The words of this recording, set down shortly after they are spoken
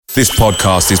This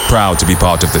podcast is proud to be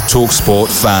part of the TalkSport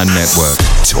Fan Network.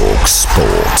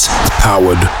 TalkSport.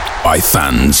 Powered by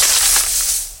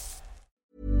fans.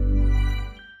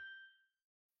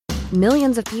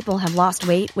 Millions of people have lost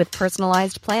weight with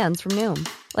personalized plans from Noom.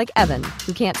 Like Evan,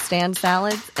 who can't stand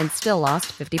salads and still lost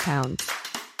 50 pounds.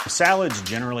 Salads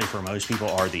generally for most people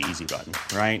are the easy button,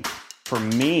 right? For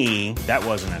me, that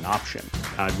wasn't an option.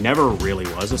 I never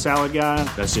really was a salad guy.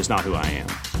 That's just not who I am.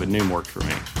 But Noom worked for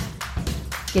me.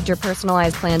 Get your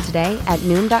personalized plan today at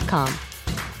Noom.com.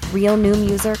 Real Noom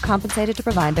user compensated to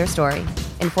provide their story.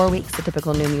 In 4 weeks, the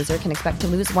typical Noom user can expect to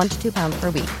lose 1 to 2 pounds per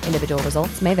week. Individual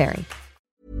results may vary.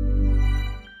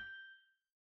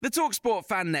 The TalkSport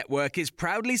Fan Network is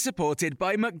proudly supported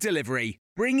by McDelivery,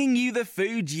 bringing you the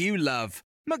food you love.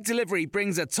 McDelivery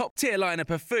brings a top-tier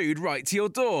lineup of food right to your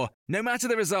door. No matter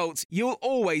the result, you'll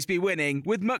always be winning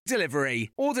with McDelivery.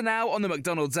 Order now on the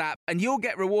McDonald's app and you'll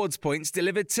get rewards points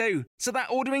delivered too. So that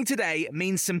ordering today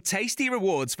means some tasty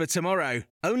rewards for tomorrow.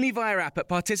 Only via app at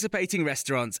participating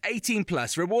restaurants. 18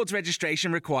 plus. Rewards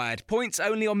registration required. Points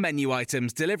only on menu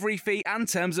items. Delivery fee and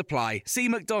terms apply. See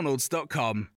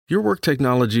mcdonalds.com. Your work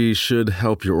technology should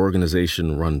help your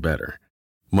organization run better.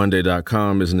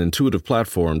 Monday.com is an intuitive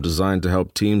platform designed to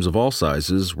help teams of all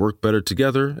sizes work better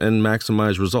together and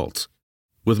maximize results.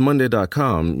 With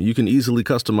Monday.com, you can easily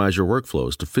customize your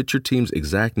workflows to fit your team's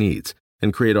exact needs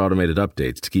and create automated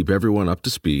updates to keep everyone up to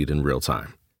speed in real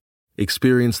time.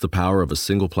 Experience the power of a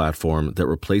single platform that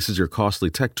replaces your costly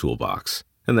tech toolbox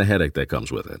and the headache that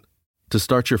comes with it. To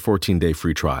start your 14-day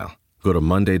free trial, go to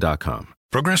Monday.com.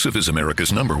 Progressive is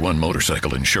America's #1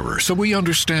 motorcycle insurer, so we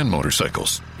understand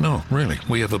motorcycles. No, really,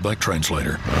 we have a bike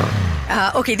translator.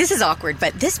 Okay, this is awkward,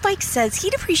 but this bike says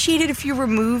he'd appreciate it if you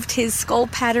removed his skull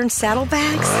pattern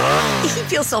saddlebags. He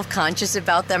feels self-conscious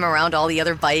about them around all the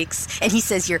other bikes, and he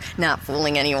says you're not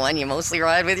fooling anyone. You mostly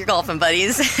ride with your golfing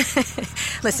buddies.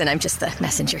 Listen, I'm just the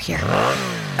messenger here.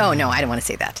 Oh, no, I don't want to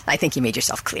say that. I think you made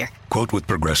yourself clear. Quote with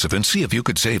Progressive and see if you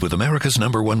could save with America's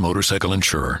 #1 motorcycle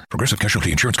insurer. Progressive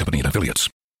Casualty Insurance Company and Affiliates.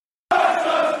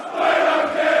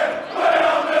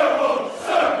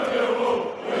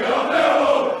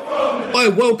 Hi,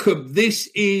 welcome. This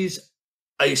is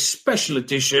a special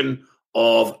edition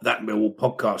of That Millwall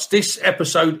podcast. This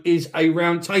episode is a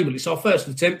round table. It's our first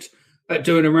attempt at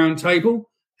doing a round table,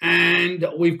 and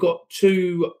we've got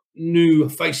two new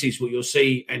faces, what you'll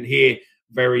see and hear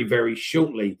very, very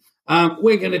shortly.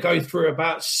 We're going to go through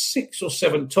about 6 or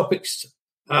 7 topics,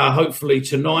 hopefully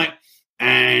tonight,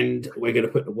 and we're going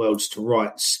to put the worlds to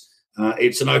rights.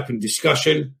 It's an open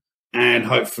discussion, and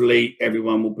hopefully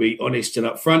everyone will be honest and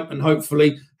upfront, and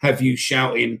hopefully have you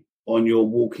shouting on your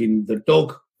walking the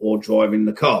dog or driving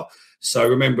the car. So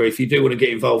remember, if you do want to get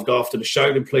involved after the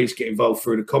show, then please get involved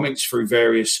through the comments, through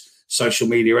various social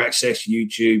media access,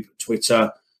 YouTube,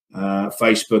 Twitter,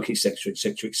 Facebook, etc.,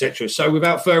 etc., etc. So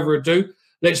without further ado,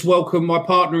 let's welcome my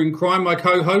partner in crime, my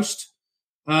co-host,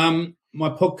 my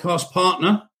podcast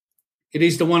partner. It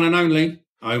is the one and only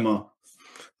Omar.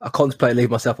 I contemplate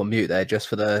leaving myself on mute there just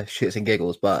for the shits and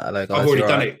giggles, but hello guys. I've already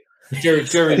done it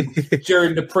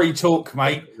during the pre-talk,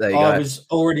 mate. I was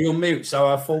already on mute, so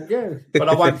I thought, but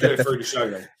I won't do it through the show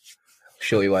then.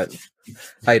 Sure you won't.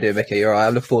 How you doing, Mickey? You're all right. I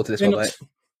look forward to this one, mate.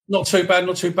 Not too bad,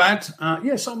 not too bad.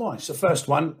 Yes, I'm right. It's the first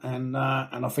one, and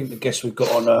I think the guests we've got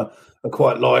on are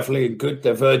quite lively and good.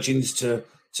 They're virgins to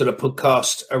the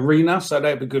podcast arena, so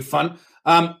that'll be good fun.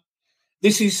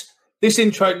 This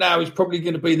intro now is probably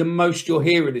going to be the most you'll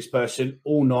hear of this person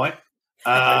all night,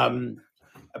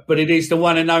 but it is the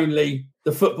one and only,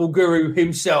 the football guru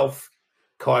himself,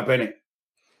 Kai Bennett.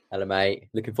 Hello, mate.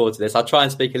 Looking forward to this. I'll try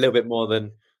and speak a little bit more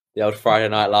than the old Friday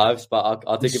Night Lives, but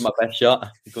I'll do give my best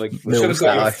shot. We should have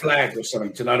got you a flag or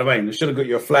something, do you know what I mean? We should have got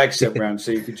you a flag set round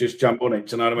so you could just jump on it,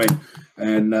 do you know what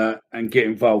I mean? And get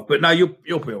involved. But no, you'll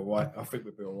be all right. I think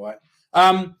we'll be all right.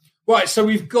 Right, so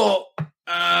we've got,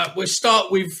 we'll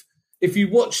start with, if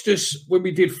you watched us when we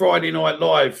did Friday Night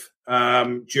Live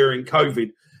during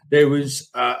COVID, there was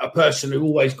a person who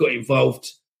always got involved,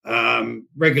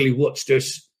 regularly watched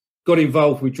us, got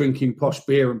involved with drinking posh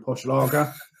beer and posh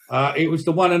lager. It was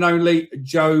the one and only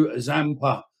Joe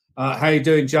Zampa. How you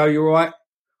doing, Joe? You all right?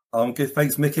 I'm good.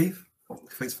 Thanks, Mickey.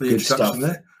 Thanks for the introduction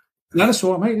there. No, that's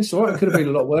all right, mate. That's all right. It could have been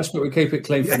a lot worse, but we keep it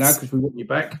clean for now because we want you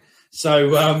back.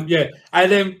 So,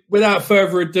 And then without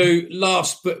further ado,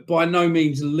 last but by no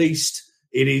means least,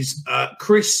 it is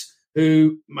Chris,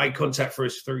 who made contact for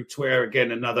us through Twitter.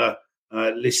 Again, another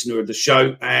listener of the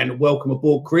show. And welcome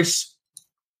aboard, Chris.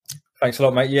 Thanks a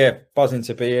lot, mate. Yeah, buzzing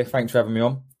to be here. Thanks for having me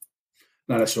on.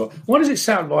 No, that's all right. Why does it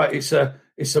sound like it's a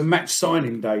it's a match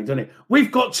signing day, doesn't it?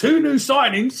 We've got 2 new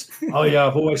signings. Oh yeah,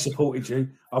 I've always supported you.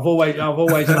 I've always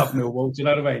loved Millwall. Do you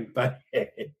know what I mean? But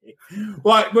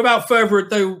right, without further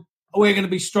ado, we're going to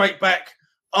be straight back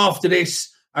after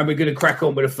this, and we're going to crack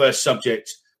on with the first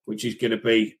subject, which is going to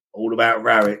be all about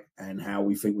Rowett and how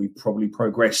we think we've probably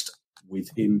progressed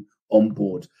with him on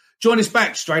board. Join us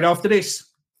back straight after this.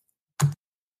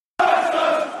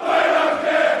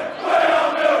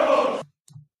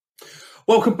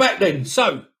 Welcome back then.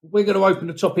 So we're going to open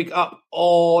the topic up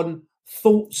on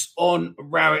thoughts on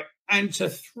Rowett, and to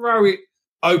throw it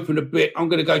open a bit, I'm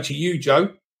going to go to you,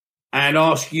 Joe, and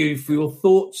ask you for your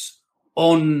thoughts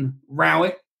on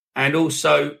Rowett, and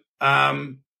also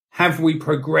have we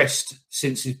progressed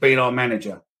since he's been our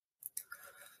manager?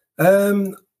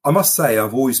 I must say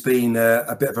I've always been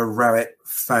a bit of a Rowett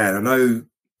fan. I know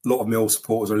a lot of Mill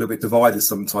supporters are a little bit divided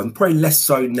sometimes, probably less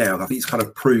so now. I think he's kind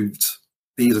of proved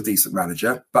he's a decent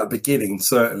manager. But at the beginning,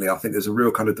 certainly, I think there's a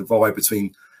real kind of divide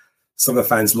between some of the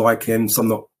fans like him, some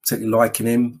not particularly liking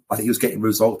him. I think he was getting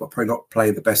results, but probably not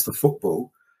playing the best of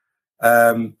football.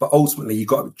 But ultimately, you've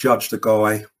got to judge the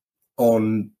guy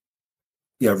on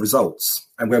results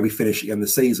and where we finish in the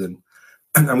season.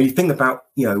 And when you think about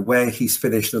where he's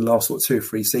finished in the last 2 or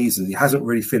 3 seasons, he hasn't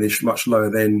really finished much lower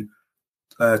than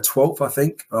 12th, I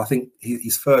think. I think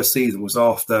his first season was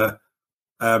after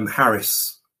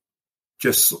Harris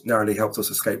just narrowly helped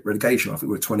us escape relegation. I think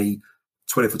we were 20th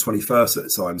or 21st at the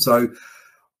time. So,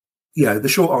 the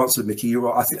short answer, Mickey, you're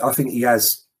right. I think he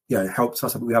has helped us. I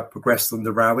think we have progressed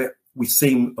under Rowett. We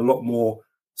seem a lot more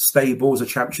stable as a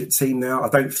championship team now. I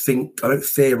don't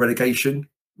fear relegation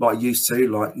like I used to,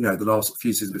 the last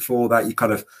few seasons before that. You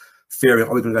kind of fearing,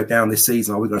 are we going to go down this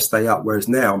season? Are we going to stay up? Whereas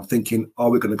now I'm thinking,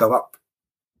 are we going to go up?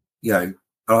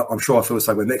 I'm sure I feel the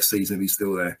same way next season if he's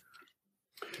still there.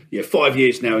 Yeah, 5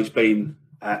 years now he's been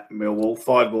at Millwall.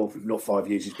 5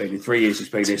 years he's been in. 3 years he's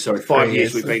been here. Sorry, 5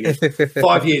 years we've been in.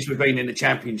 5 years we've been in the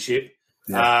Championship.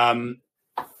 Yeah.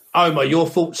 Omar, your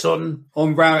thoughts on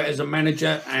Rowett as a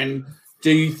manager, and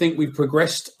do you think we've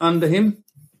progressed under him?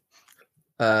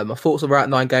 My thoughts on Rowett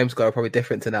 9 games ago are probably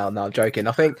different to now. No, I'm joking.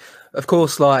 I think, of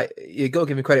course, you've got to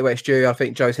give him credit where it's due. I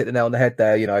think Joe's hit the nail on the head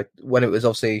there. When it was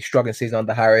obviously struggling season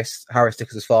under Harris took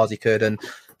us as far as he could, and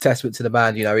testament to the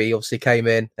man. He obviously came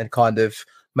in and kind of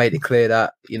made it clear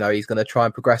that he's going to try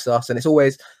and progress us. And it's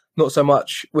always not so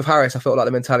much with Harris. I felt like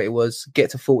the mentality was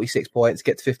get to 46 points,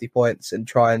 get to 50 points, and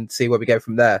try and see where we go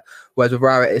from there. Whereas with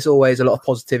Rowett, it's always a lot of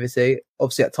positivity.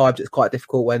 Obviously, at times it's quite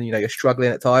difficult when you're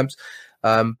struggling at times.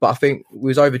 But I think we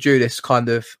was overdue this kind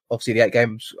of, obviously the 8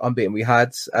 games unbeaten we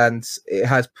had, and it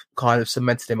has kind of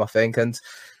cemented him, I think. And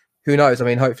who knows? I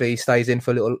mean, hopefully he stays in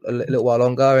for a little while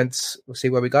longer, and we'll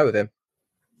see where we go with him.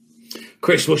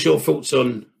 Chris, what's your thoughts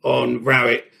on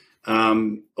Rowett?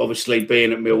 Obviously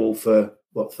being at Millwall for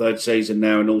 3rd season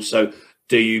now, and also,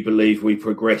 do you believe we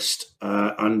progressed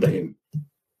under him?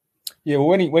 Yeah, well,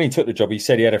 when he took the job, he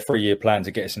said he had a 3-year plan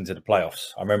to get us into the playoffs.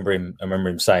 I remember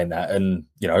him saying that, and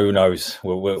who knows?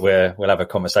 We'll have a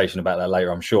conversation about that later,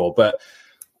 I'm sure. But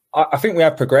I think we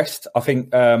have progressed. I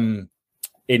think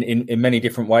in many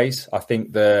different ways. I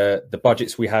think the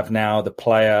budgets we have now,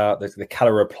 the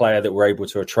caliber of player that we're able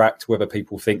to attract, whether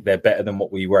people think they're better than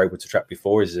what we were able to attract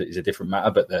before is a different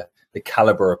matter. But the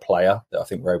caliber of player that I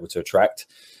think we're able to attract.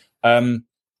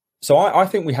 So I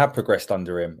think we have progressed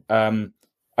under him.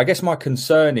 I guess my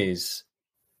concern is,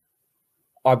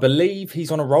 I believe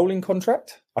he's on a rolling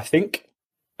contract, I think.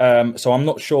 So I'm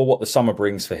not sure what the summer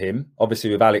brings for him.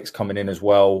 Obviously, with Alex coming in as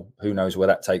well, who knows where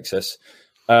that takes us.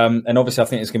 And obviously, I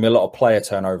think there's going to be a lot of player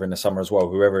turnover in the summer as well,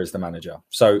 whoever is the manager.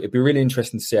 So it'd be really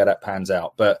interesting to see how that pans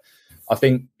out. But I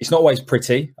think it's not always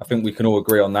pretty. I think we can all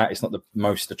agree on that. It's not the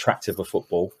most attractive of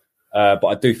football. But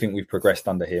I do think we've progressed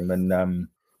under him. And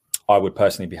I would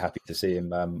personally be happy to see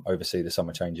him oversee the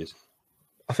summer changes.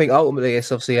 I think ultimately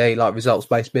it's obviously a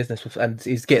results-based business, and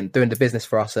he's doing the business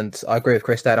for us. And I agree with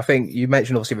Chris there. I think you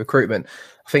mentioned obviously recruitment.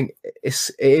 I think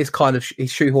it is kind of,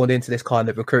 he's shoehorned into this kind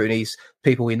of recruiting these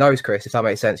people he knows, Chris, if that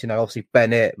makes sense. Obviously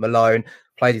Bennett, Malone,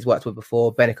 players he's worked with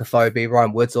before, Benik Afobe,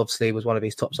 Ryan Woods obviously was one of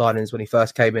his top signings when he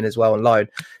first came in as well on loan.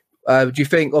 Do you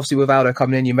think, obviously with Aldo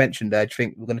coming in, you mentioned there, do you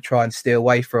think we're going to try and steer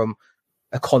away from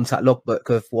a contact logbook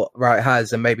of what Rowett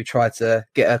has and maybe try to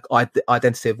get an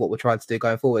identity of what we're trying to do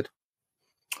going forward?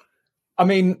 I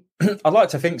mean, I'd like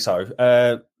to think so.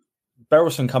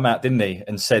 Berylson come out, didn't he,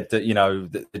 and said that,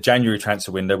 the January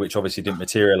transfer window, which obviously didn't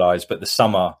materialise, but the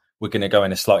summer, we're going to go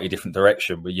in a slightly different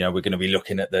direction. We're going to be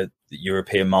looking at the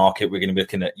European market. We're going to be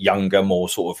looking at younger, more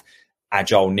sort of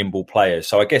agile, nimble players.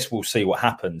 So I guess we'll see what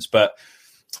happens. But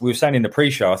we were saying in the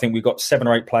pre-show, I think we've got 7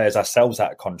 or 8 players ourselves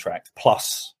out of contract,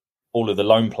 plus all of the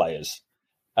loan players.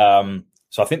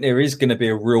 So I think there is going to be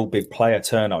a real big player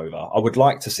turnover. I would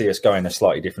like to see us go in a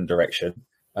slightly different direction,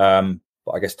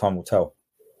 but I guess time will tell.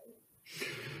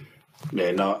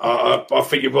 Yeah, no, I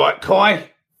think you're right,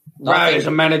 Kai. Ray as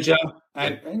a manager,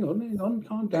 and hang on,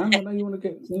 calm down. I know you want to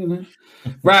get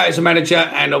Ray as a manager,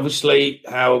 and obviously,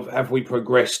 how have we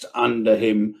progressed under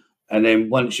him? And then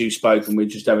once you've spoken, we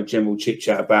just have a general chit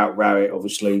chat about Rowett.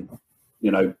 Obviously,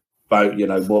 what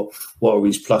are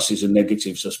his pluses and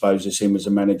negatives? I suppose as him as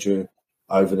a manager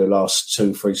over the last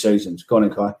 2-3 seasons. Go on,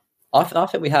 Kai. I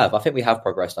think we have. I think we have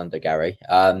progressed under Gary.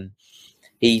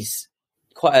 He's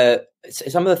quite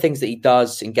some of the things that he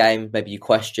does in games. Maybe you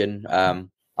question.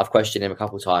 I've questioned him a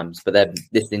couple of times, but then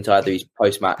listening to either his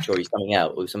post match or he's something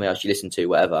else you listen to,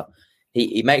 whatever.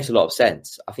 He makes a lot of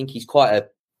sense. I think he's quite a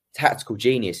tactical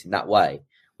genius in that way,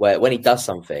 where when he does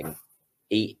something,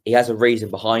 he has a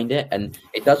reason behind it, and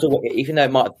it does. Even though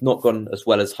it might have not gone as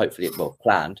well as hopefully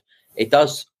planned, it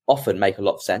does often make a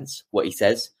lot of sense what he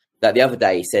says. That the other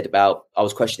day he said about, I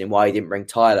was questioning why he didn't bring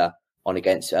Tyler on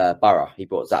against Borough. He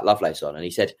brought Zach Lovelace on, and he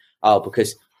said,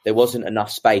 because there wasn't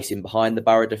enough space in behind the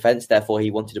Borough defence, therefore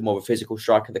he wanted a more of a physical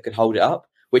striker that could hold it up,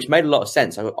 which made a lot of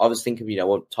sense. I was thinking,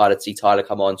 want Tyler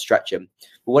come on, stretch him.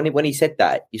 But when he said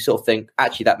that, you sort of think,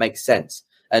 actually, that makes sense.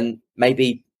 And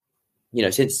maybe,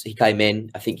 since he came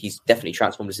in, I think he's definitely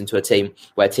transformed us into a team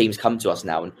where teams come to us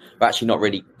now and we're actually not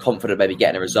really confident maybe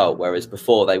getting a result, whereas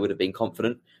before they would have been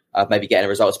confident of maybe getting a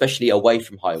result, especially away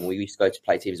from home. We used to go to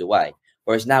play teams away.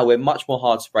 Whereas now we're much more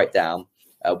hard to break down.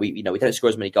 We don't score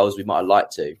as many goals as we might have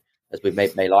liked to, as we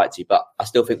may like to, but I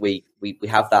still think we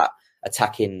have that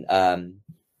attacking.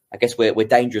 I guess we're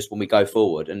dangerous when we go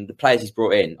forward, and the players he's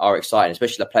brought in are exciting,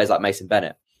 especially the players like Mason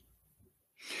Bennett.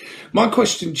 My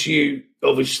question to you,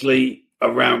 obviously,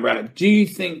 around Rowett, do you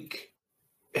think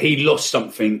he lost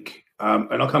something?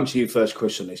 And I'll come to you first,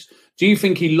 Chris, on this. Do you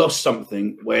think he lost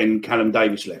something when Callum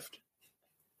Davis left?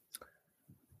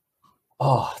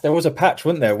 Oh, there was a patch,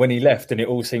 wasn't there, when he left, and it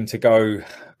all seemed to go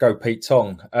Pete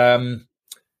Tong.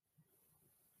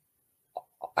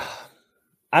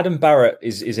 Adam Barrett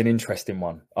is an interesting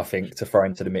one, I think, to throw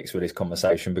into the mix with this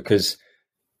conversation, because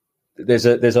there's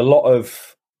a lot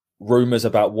of rumours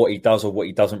about what he does or what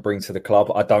he doesn't bring to the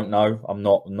club. I don't know. I'm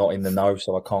not in the know,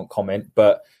 so I can't comment.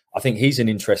 But I think he's an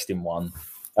interesting one.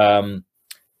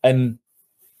 And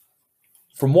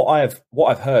from what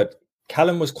I've heard,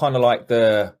 Callum was kind of like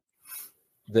the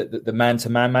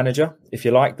man-to-man manager, if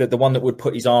you like, the one that would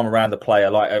put his arm around the player,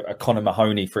 like a Conor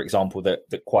Mahoney, for example, that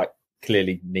quite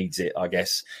clearly needs it, I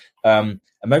guess. And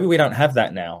maybe we don't have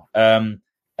that now.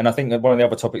 And I think that one of the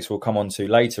other topics we'll come on to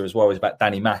later as well is about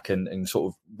Danny Mack and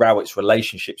sort of Rowett's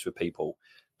relationships with people.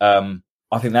 I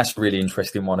think that's a really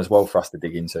interesting one as well for us to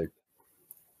dig into.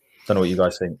 Don't know what you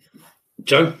guys think.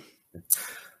 Joe?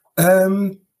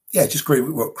 Just agree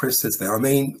with what Chris says there. I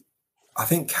mean, I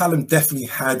think Callum definitely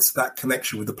had that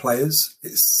connection with the players.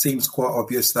 It seems quite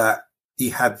obvious that he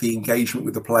had the engagement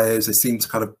with the players. They seem to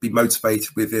kind of be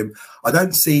motivated with him. I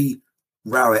don't see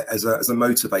Rowett as a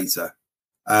motivator.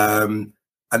 And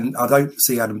I don't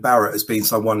see Adam Barrett as being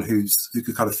someone who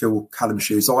could kind of fill Callum's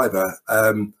shoes either.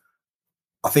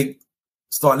 I think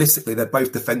stylistically, they're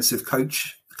both defensive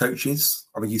coaches.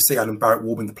 I mean, you see Adam Barrett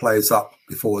warming the players up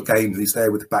before the game. He's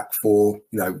there with the back four,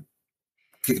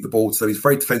 kicking the ball. So he's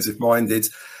very defensive minded.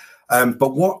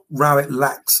 But what Rowett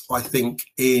lacks, I think,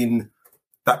 in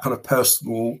that kind of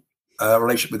personal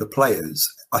relationship with the players,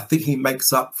 I think he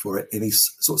makes up for it in his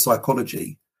sort of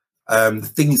psychology.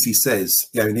 The things he says,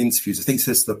 in interviews, the things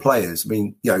he says to the players. I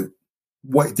mean,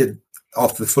 what he did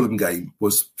after the Fulham game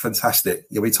was fantastic.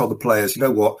 He told the players, you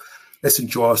know what, let's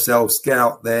enjoy ourselves, get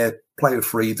out there, play with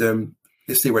freedom,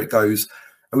 let's see where it goes.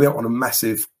 And we went on a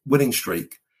massive winning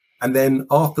streak. And then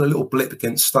after a little blip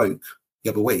against Stoke the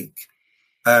other week,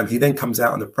 he then comes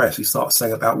out in the press. He starts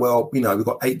saying about, we've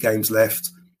got 8 games left.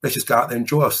 Let's just go out there and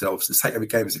enjoy ourselves. Let's take every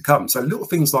game as it comes. So little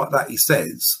things like that he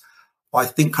says, I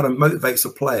think kind of motivates the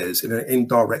players in an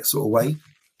indirect sort of way.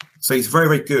 So he's very,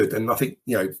 very good. And I think,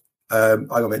 I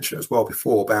mentioned it as well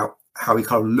before about how he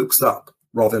kind of looks up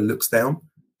rather than looks down.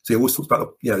 So he always talks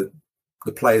about,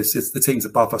 the players, the teams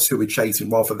above us who we're chasing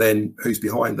rather than who's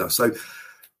behind us. So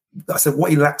I said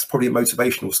what he lacks probably in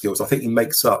motivational skills. I think he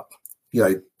makes up,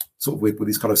 sort of with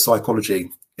his kind of psychology,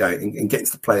 and getting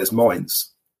to the players'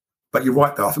 minds. But you're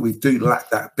right, though. I think we do lack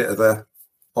that bit of a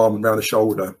arm around the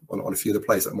shoulder on a few of the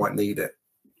players that might need it.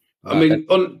 I mean,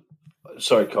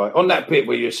 sorry, Kai, on that bit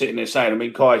where you're sitting there saying, I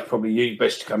mean, Kai, probably you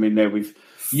best to come in there with,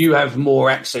 you have more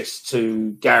access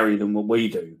to Gary than what we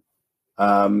do.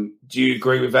 Do you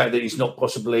agree with that he's not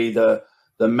possibly the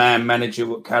man manager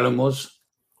what Callum was?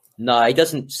 No, he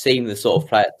doesn't seem the sort of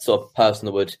person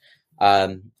that would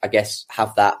I guess,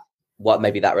 have that,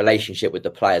 maybe that relationship with the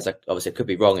players. Obviously, I could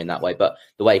be wrong in that way, but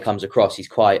the way he comes across, he's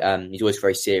quite, he's always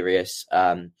very serious.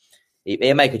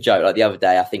 He'll make a joke. Like the other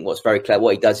day, I think what's very clever,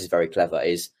 what he does is very clever,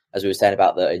 is, as we were saying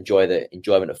about the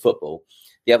enjoyment of football.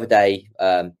 The other day,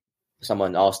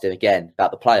 someone asked him again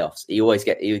about the playoffs. He always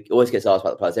gets asked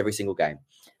about the playoffs every single game,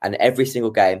 and every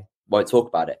single game won't talk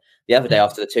about it. The other day,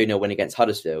 after the 2-0 win against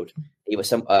Huddersfield,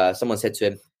 someone said to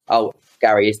him, "Oh,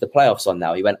 Gary, is the playoffs on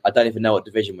now?" He went, "I don't even know what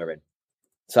division we're in."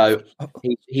 So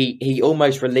he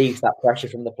almost relieves that pressure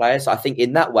from the players. So I think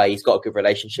in that way, he's got a good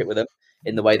relationship with them,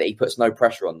 in the way that he puts no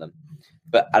pressure on them.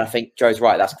 And I think Joe's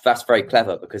right. That's very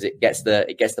clever, because it gets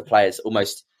the players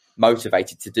almost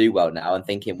motivated to do well now, and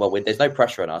thinking, well, there's no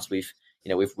pressure on us.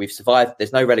 We've survived.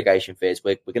 There's no relegation fears.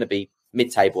 We're going to be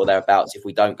mid-table or thereabouts if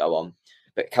we don't go on.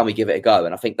 But can we give it a go?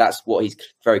 And I think that's what he's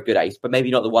very good at. But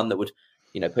maybe not the one that would,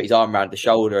 put his arm around the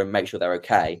shoulder and make sure they're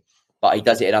okay. But he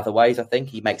does it in other ways. I think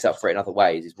he makes up for it in other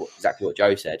ways. Is exactly what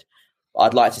Joe said. But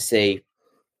I'd like to see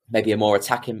maybe a more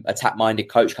attack-minded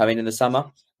coach come in the summer.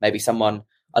 Maybe someone,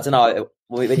 I don't know.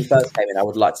 When he first came in, I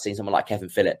would like to see someone like Kevin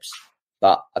Phillips.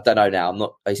 But I don't know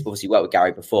now. He's obviously worked with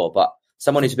Gary before, but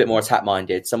someone who's a bit more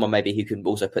attack-minded, someone maybe who can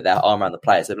also put their arm around the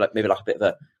players. So maybe like a bit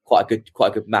of quite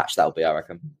a good match that'll be, I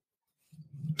reckon.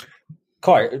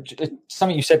 Kai,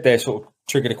 something you said there sort of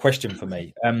triggered a question for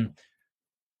me.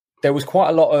 There was quite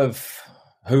a lot of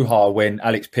hoo-ha when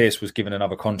Alex Pearce was given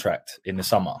another contract in the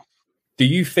summer. Do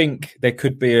you think there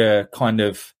could be a kind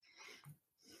of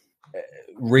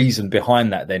reason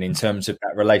behind that then, in terms of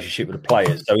that relationship with the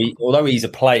players? So although he's a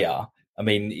player, I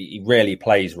mean, he rarely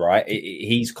plays, right?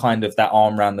 He's kind of that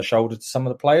arm around the shoulder to some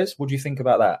of the players. What do you think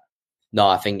about that? No,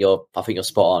 I think you're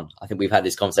spot on. I think we've had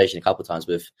this conversation a couple of times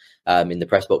with in the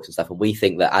press box and stuff, and we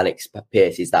think that Alex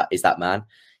Pearce is that man.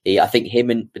 I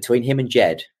think between him and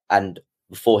Jed, and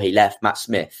before he left, Matt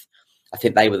Smith, I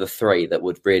think they were the three that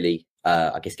would really,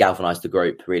 galvanise the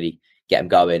group, really get them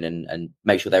going and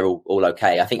make sure they're all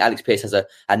okay. I think Alex Pearce has a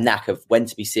knack of when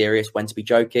to be serious, when to be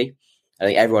jokey. I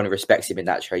think everyone respects him in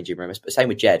that changing room. But same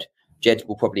with Jed. Jed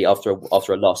will probably, after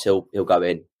a loss, he'll go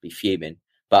in, be fuming.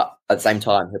 But at the same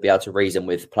time, he'll be able to reason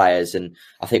with players. And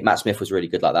I think Matt Smith was really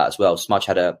good like that as well. Smudge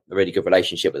had a really good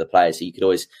relationship with the players. So he'd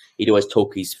always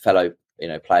talk his fellow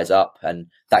players up, and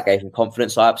that gave him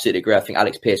confidence. So I absolutely agree. I think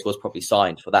Alex Pearce was probably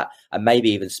signed for that, and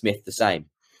maybe even Smith the same.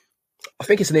 I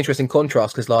think it's an interesting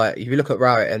contrast, because like if you look at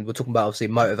Rowett, and we're talking about obviously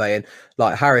motivating,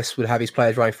 like Harris would have his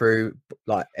players running through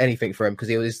like anything for him, because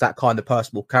he was that kind of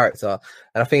personable character.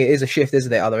 And I think it is a shift,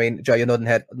 isn't it? I mean, Joe, you're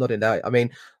nodding there. I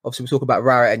mean, obviously we talk about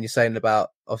Rowett, and you're saying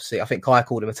about, obviously I think Kai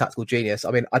called him a tactical genius.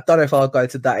 I mean, I don't know if I'll go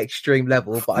to that extreme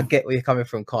level, but I get where you're coming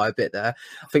from, Kai, a bit there.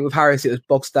 I think with Harris, it was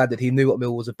bog standard. He knew what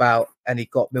Millwall was about, and he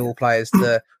got Millwall players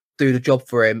to do the job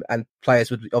for him, and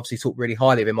players would obviously talk really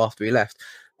highly of him after he left.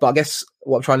 But I guess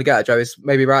what I'm trying to get at, Joe, is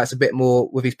maybe Rowett's a bit more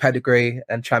with his pedigree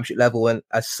and championship level, and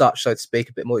as such, so to speak,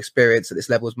 a bit more experience at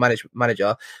this level as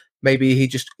manager. Maybe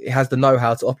he has the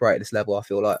know-how to operate at this level, I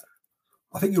feel like.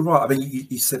 I think you're right. I mean,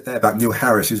 you said there about Neil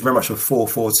Harris, who's very much a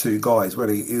 4-4-2 guy.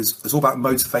 Really, it's all about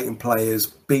motivating players,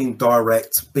 being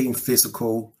direct, being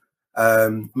physical.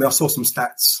 I saw some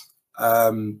stats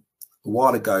a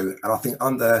while ago, and I think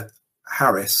under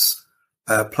Harris,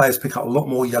 players pick up a lot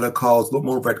more yellow cards, a lot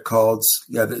more red cards.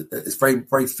 It's very,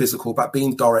 very physical, about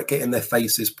being direct, getting in their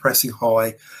faces, pressing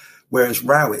high. Whereas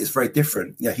Rowett is very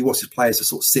different. He wants his players to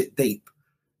sort of sit deep,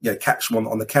 catch them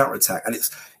on the counter attack. And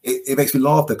it makes me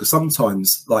laugh, though, because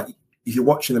sometimes, like, if you're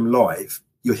watching them live,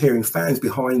 you're hearing fans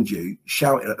behind you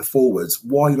shouting at the forwards,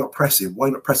 "Why are you not pressing? Why are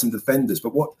you not pressing defenders?"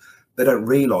 But what they don't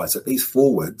realise, that these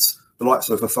forwards, the likes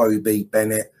of Afobe,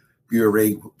 Bennett,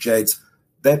 Bury, Jed,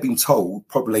 they've been told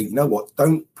probably, you know what,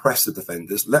 don't press the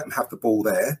defenders, let them have the ball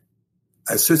there.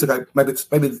 As soon as they go, maybe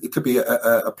it could be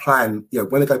a plan,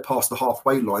 when they go past the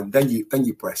halfway line, then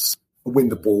you press and win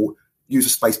the ball, use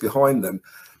the space behind them.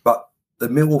 But the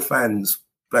Millwall fans,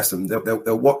 bless them,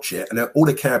 they'll watch it, and all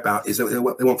they care about is they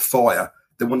want fire.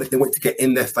 They want to get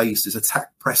in their faces,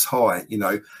 attack, press high,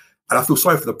 And I feel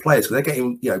sorry for the players, because they're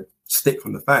getting stick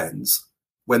from the fans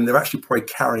when they're actually probably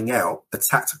carrying out a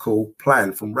tactical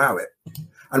plan from Rowett.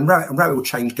 And Rowett will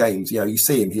change games. You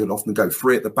see him, he'll often go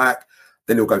 3 at the back,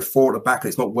 then he'll go 4 at the back, and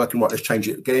it's not working right, let's change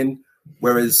it again.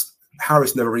 Whereas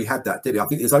Harris never really had that, did he? I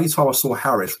think the only time I saw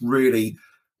Harris really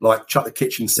chuck the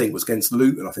kitchen sink was against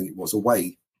Luton, I think it was,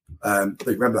 away. But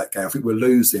you remember that game? I think we were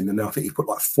losing, and I think he put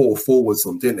 4 forwards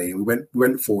on, didn't he? And we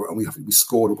went for it, and I think we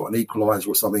scored or got an equaliser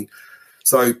or something.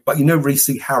 So, but you never really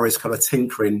see Harris kind of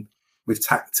tinkering with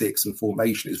tactics and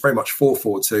formation. It's very much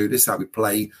 4-4-2. This is how we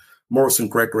play. Morrison,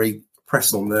 Gregory,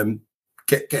 press on them,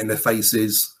 get in their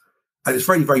faces, And it's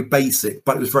very, very basic,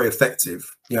 but it was very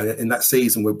effective. You know, in that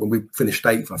season when we finished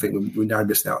 8th, I think we now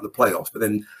missed out on the playoffs. But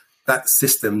then that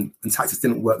system and tactics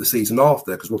didn't work the season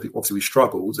after because obviously we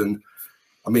struggled. And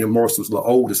I mean, Morrison was a lot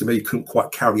older, so maybe he couldn't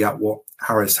quite carry out what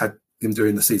Harris had been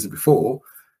doing the season before.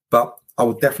 But I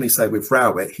would definitely say with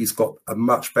Rowett, he's got a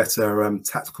much better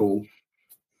tactical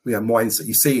mindset.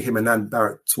 You see him and Andy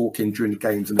Barrett talking during the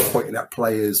games and they're pointing at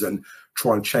players and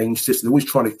trying to change systems. They're always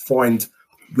trying to find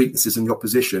weaknesses in the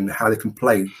opposition, how they can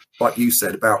play. Like you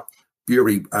said about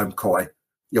Bury, Kai,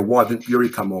 why didn't Bury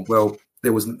come on? Well,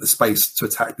 there wasn't the space to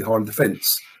attack behind the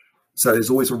fence. So there's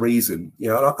always a reason,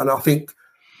 and I think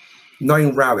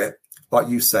knowing Rowett, like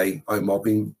you say, Omar,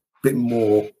 being a bit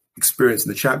more experienced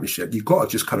in the Championship, you've got to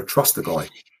just kind of trust the guy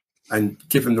and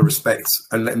give him the respect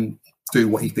and let him do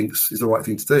what he thinks is the right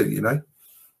thing to do,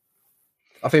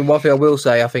 I think one thing I will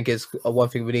say, I think is one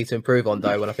thing we need to improve on,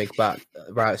 though, when I think about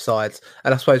Rowett sides,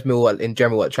 and I suppose Millwall in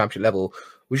general at Championship level,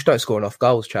 we just don't score enough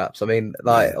goals, chaps. I mean,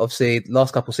 obviously,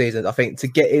 last couple of seasons, I think to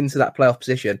get into that playoff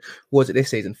position, was it this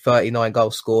season? 39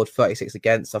 goals scored, 36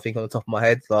 against, I think, on the top of my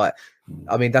head.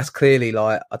 I mean, that's clearly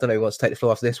I don't know who wants to take the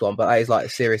floor off this one, but that is a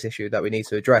serious issue that we need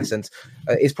to address. And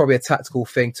it's probably a tactical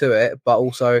thing to it, but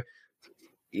also,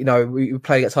 we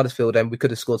play against Huddersfield and we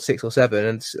could have scored 6 or 7.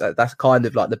 And that's kind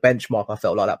of the benchmark. I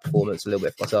felt like that performance a little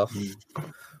bit for myself.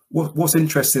 What's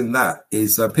interesting in that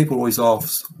is people always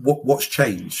ask, what's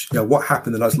changed? What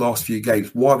happened in those last few games?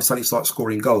 Why we suddenly start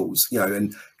scoring goals?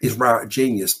 And is Rowett a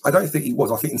genius? I don't think he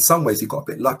was. I think in some ways he got a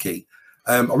bit lucky.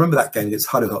 I remember that game against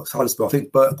Huddersfield. I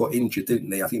think Burt got injured,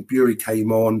 didn't he? I think Bury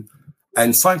came on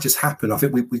and something just happened. I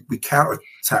think we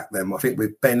counter-attacked them. I think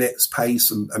with Bennett's pace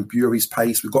and Bury's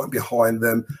pace, we got behind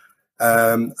them.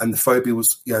 And the phobia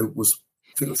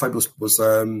Phobia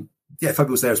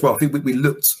was there as well. I think we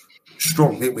looked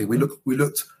strong, didn't we? We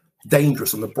looked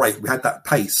dangerous on the break. We had that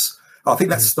pace. I think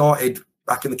that started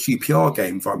back in the QPR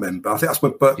game, if I remember. I think that's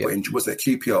when Burt got injured, wasn't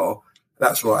it? QPR.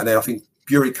 That's right. And then I think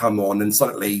Bury come on and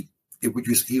suddenly he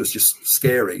was just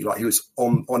scary. He was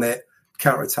on it,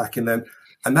 counter-attacking them.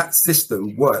 And that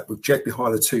system worked with Jed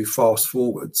behind the 2 fast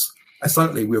forwards. And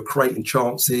suddenly we were creating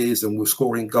chances and we were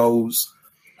scoring goals.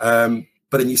 But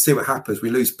then you see what happens. We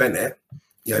lose Bennett.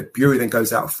 Bury then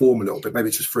goes out of form a little bit. Maybe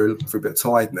it's just for a bit of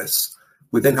tiredness.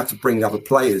 We then have to bring the other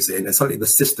players in. And suddenly the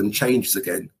system changes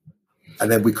again.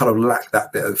 And then we kind of lack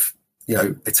that bit of,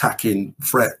 attacking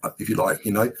threat, if you like,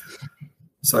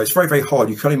 So it's very, very hard.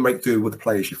 You can only make do with the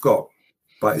players you've got.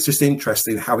 But it's just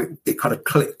interesting how it kind of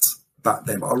clicked back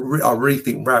then. I really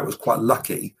think Rowett was quite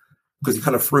lucky because he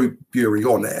kind of threw Bury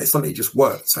on it. Suddenly it just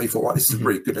worked. So he thought, right, this is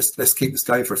really good. Let's keep this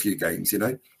going for a few games,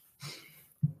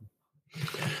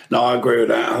 No, I agree with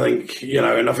that. I think,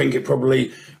 and I think it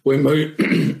probably we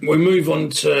move on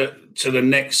to the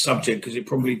next subject because it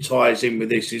probably ties in with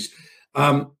this is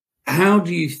how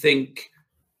do you think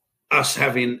us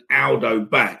having Aldo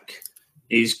back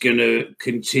is going to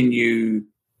continue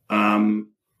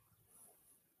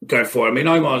go forward? I mean,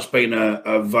 Omar's been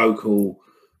a vocal,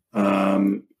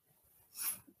 every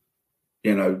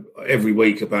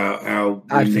week about how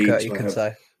advocate, you can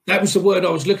say. That was the word I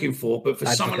was looking for, but for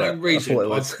some unknown reason,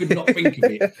 I could not think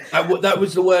of it. That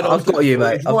was the word I was looking for.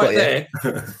 I've got you, mate.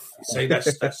 There. See,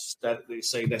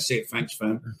 that's it. Thanks,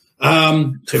 fam.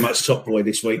 Too much top boy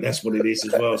this week. That's what it is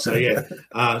as well. So, yeah.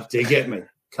 Do you get me?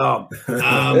 Calm.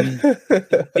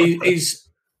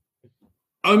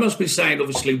 Omar's been saying,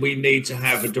 obviously, we need to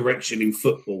have a direction in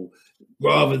football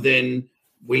rather than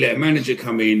we let a manager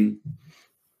come in,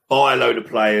 buy a load of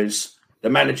players, the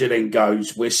manager then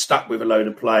goes, we're stuck with a load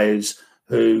of players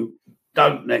who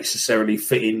don't necessarily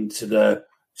fit into the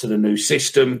new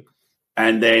system,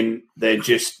 and then we're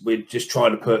just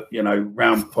trying to put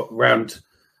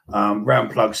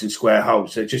round plugs in square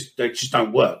holes. They just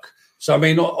don't work. So I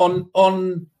mean,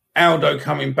 on Aldo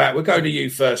coming back, we'll go to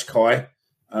you first, Kai.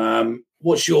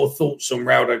 What's your thoughts on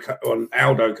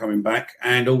Aldo coming back?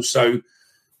 And also,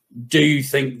 do you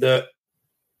think that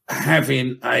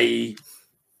having a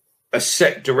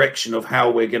set direction of how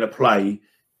we're going to play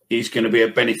is going to be a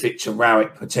benefit to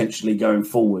Rowett potentially going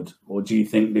forward? Or do you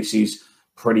think this is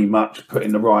pretty much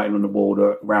putting the writing on the wall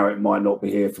that Rowett might not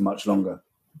be here for much longer?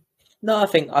 No, I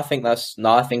think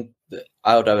that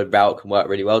Aldo and Rowett can work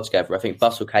really well together. I think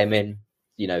Bustle came in,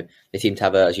 they seem to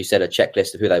have, as you said, a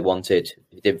checklist of who they wanted.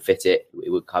 If it didn't fit it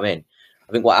would come in.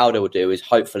 I think what Aldo would do is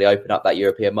hopefully open up that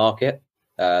European market.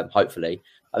 Hopefully.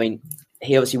 I mean,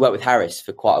 he obviously worked with Harris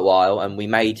for quite a while, and we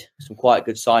made some quite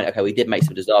good signings. Okay, we did make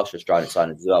some disastrous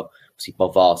signings as well. Obviously,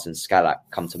 Bob Vars and Scalak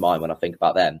come to mind when I think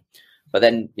about them. But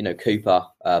then, Cooper,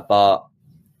 Bart,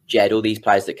 Jed, all these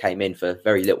players that came in for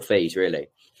very little fees, really.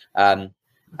 And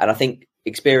I think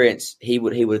experience, he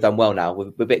would have done well now with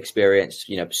a bit of experience.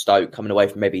 You know, Stoke coming away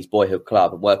from maybe his boyhood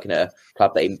club and working at a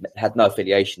club that he had no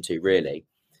affiliation to. Really,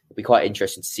 it'd be quite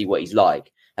interesting to see what he's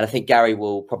like. And I think Gary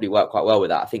will probably work quite well with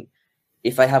that. I think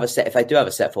if they do have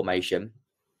a set formation,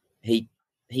 he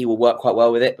will work quite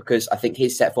well with it, because I think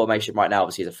his set formation right now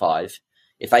obviously is a 5.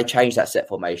 If they change that set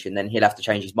formation, then he'll have to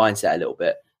change his mindset a little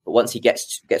bit. But once he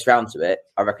gets round to it,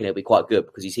 I reckon it'll be quite good,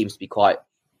 because he seems to be quite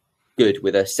good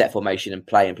with a set formation and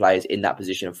playing players in that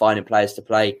position and finding players to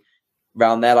play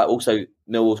around there. Like, also,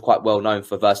 Millwall's quite well known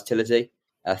for versatility.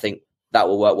 And I think that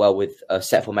will work well with a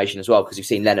set formation as well, because you've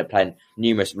seen Leonard playing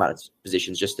numerous amounts of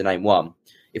positions, just to name one.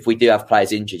 If we do have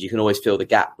players injured, you can always fill the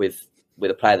gap with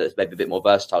a player that's maybe a bit more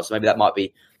versatile. So maybe that might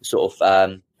be sort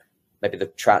of maybe the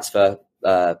transfer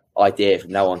idea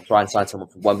from now on. Try and sign someone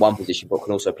from one position, but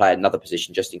can also play another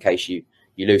position just in case you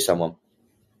lose someone.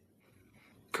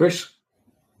 Chris?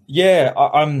 Yeah,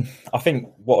 I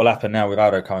think what will happen now with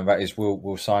Aldo coming back is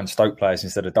we'll sign Stoke players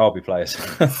instead of Derby players.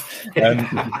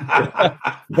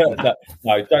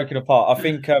 No, joking apart, I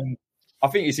think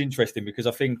it's interesting, because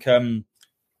I think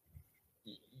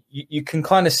you can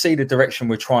kind of see the direction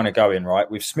we're trying to go in, right?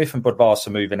 With Smith and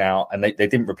Bodvarsson moving out, and they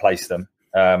didn't replace them,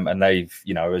 and they've,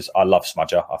 you know, as I love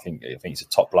Smudger, I think he's a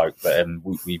top bloke, but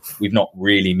we've not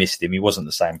really missed him. He wasn't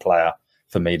the same player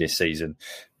for me this season,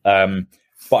 but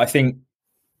I think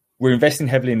we're investing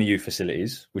heavily in the youth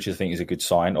facilities, which I think is a good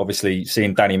sign. Obviously,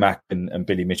 seeing Danny Mack and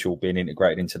Billy Mitchell being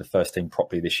integrated into the first team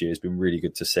properly this year has been really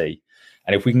good to see.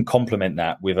 And if we can complement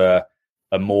that with a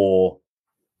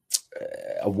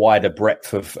wider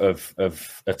breadth of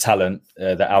talent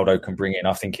that Aldo can bring in,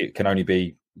 I think it can only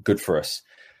be good for us.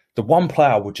 The one player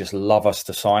I would just love us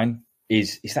to sign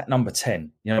is that number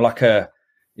 10. You know, like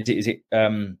is it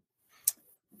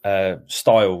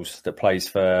Styles that plays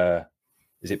for,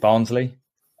 is it Barnsley?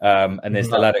 And there's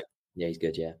the lad at, yeah, he's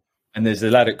good, yeah. And there's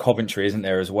the lad at Coventry, isn't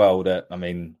there, as well? That, I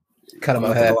mean,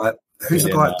 who's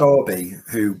the guy at Derby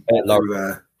who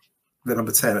the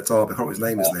number 10 at Derby? I can't remember what his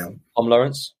name is now. Tom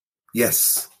Lawrence.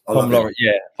 Yes, Tom Lawrence.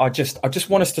 Yeah, I just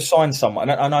want us to sign someone,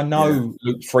 and I know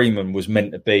Luke Freeman was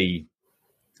meant to be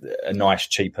a nice,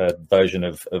 cheaper version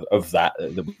of that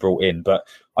we brought in, but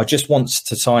I just want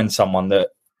to sign someone that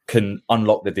can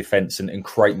unlock the defence and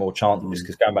create more chances.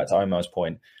 Because going back to Omar's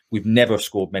point, we've never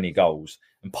scored many goals,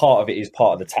 and part of it is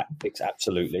part of the tactics,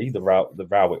 absolutely, the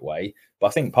Rowett way. But I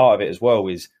think part of it as well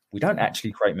is we don't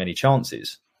actually create many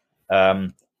chances,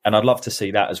 and I'd love to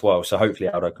see that as well. So hopefully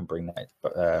Aldo can bring that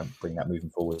moving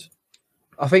forward.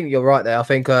 I think you're right there. I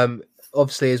think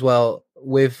obviously as well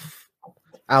with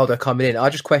Aldo coming in, I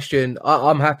just question.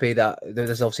 I'm happy that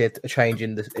there's obviously a change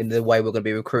in the way we're going to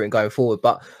be recruiting going forward,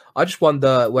 but I just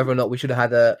wonder whether or not we should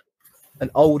have had an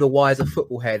older, wiser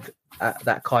football head at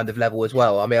that kind of level as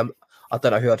well. I mean, I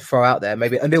don't know who I'd throw out there.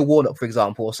 Maybe a Neil Warnock, for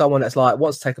example, or someone that's like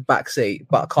wants to take a back seat,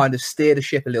 but kind of steer the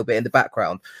ship a little bit in the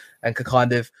background and could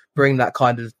kind of bring that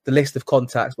kind of the list of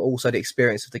contacts, but also the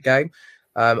experience of the game.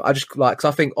 I just like,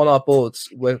 because I think on our boards,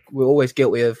 we're always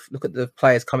guilty of look at the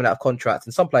players coming out of contracts,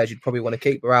 and some players you'd probably want to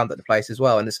keep around at the place as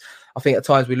well. And I think at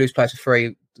times we lose players for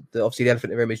free. Obviously, the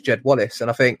elephant in the room is Jed Wallace, and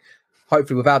I think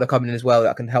hopefully with Aldo coming in as well,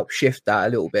 that can help shift that a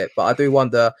little bit. But I do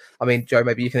wonder, I mean, Joe,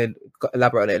 maybe you can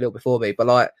elaborate on it a little bit for me, but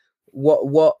like,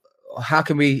 how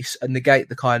can we negate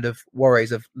the kind of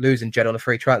worries of losing Jed on a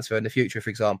free transfer in the future, for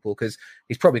example? Because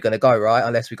he's probably going to go, right?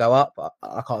 Unless we go up.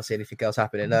 I can't see anything else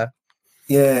happening there.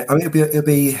 Yeah, I mean, it'd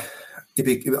be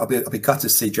gutted to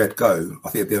see Jed go. I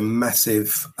think it'd be a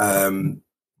massive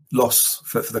loss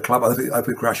for the club. I think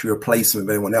we could actually replace him with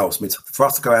anyone else. I mean, for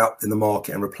us to go out in the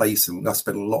market and replace him, we've got to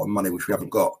spend a lot of money, which we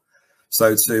haven't got.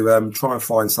 So to try and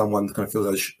find someone to kind of fill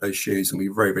those shoes can be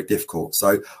very, very difficult.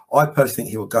 So I personally think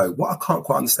he will go. What I can't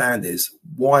quite understand is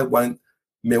why won't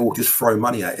Millwall just throw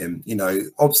money at him? You know,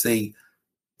 obviously,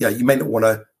 you may not want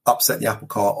to upset the apple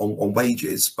cart on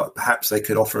wages, but perhaps they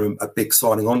could offer him a big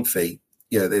signing on fee.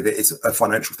 It's a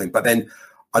financial thing. But then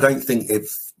I don't think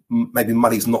maybe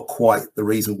money's not quite the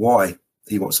reason why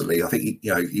he wants to leave. I think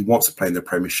he wants to play in the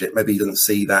Premiership. Maybe he doesn't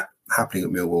see that happening at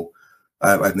Millwall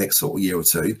over the next sort of year or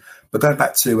two. But going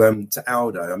back to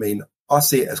Aldo, I mean, I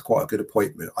see it as quite a good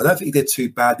appointment. I don't think he did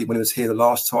too badly when he was here the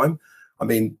last time. I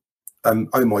mean,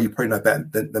 Omar, you probably know better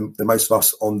than most of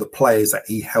us on the players that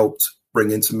he helped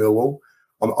bring into Millwall.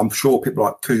 I'm sure people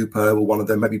like Cooper were one of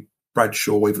them, maybe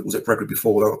Bradshaw, was it Gregory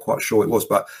before? I'm not quite sure it was,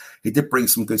 but he did bring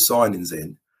some good signings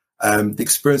in. The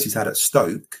experience he's had at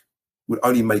Stoke would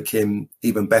only make him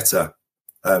even better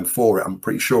for it. I'm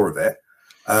pretty sure of it.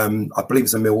 I believe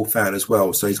he's a Millwall fan as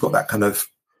well, so he's got that kind of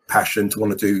passion to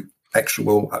want to do extra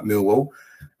well at Millwall.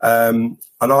 And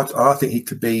I think he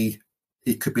could be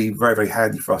he could be very, very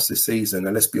handy for us this season.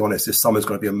 And let's be honest, this summer's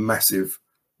going to be a massive,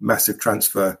 massive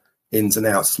transfer ins and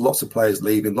outs. Lots of players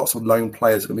leaving, lots of loan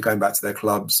players are going to be going back to their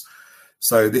clubs.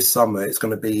 So this summer it's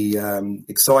going to be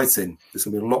exciting. There's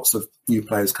going to be lots of new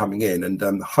players coming in,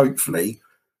 and hopefully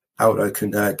Aldo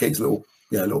can get his little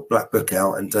black book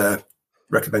out and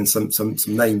recommend some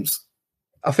names.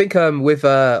 I think with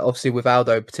obviously with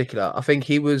Aldo in particular, I think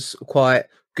he was quite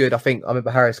good. I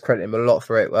remember Harris crediting him a lot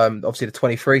for it. Obviously the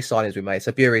 23 signings we made.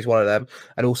 So Bury is one of them,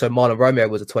 and also Marlon Romeo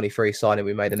was a 23 signing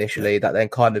we made initially. That then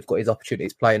kind of got his opportunity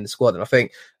to play in the squad. And I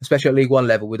think, especially at League One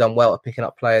level, we've done well at picking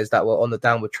up players that were on the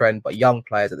downward trend, but young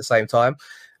players at the same time.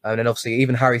 And then obviously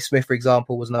even Harry Smith, for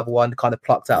example, was another one kind of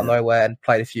plucked out of nowhere and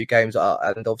played a few games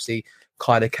and obviously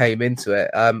kind of came into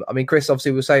it. Chris,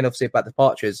 obviously, we were saying obviously about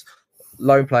departures.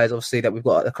 Loan players, obviously, that we've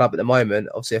got at the club at the moment.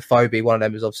 Obviously, Afobe, one of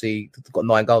them, is obviously got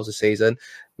 9 goals this season.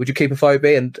 Would you keep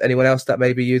Afobe and anyone else that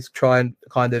maybe you'd try and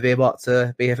kind of earmark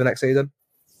to be here for next season?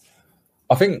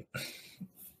 I think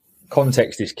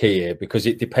context is key here because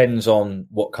it depends on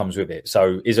what comes with it.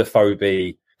 So is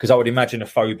Afobe, because I would imagine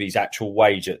Afobe's actual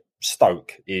wage at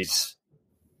Stoke is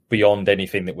beyond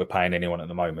anything that we're paying anyone at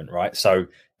the moment, right? So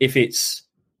if it's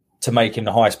to make him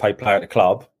the highest paid player at the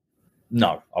club,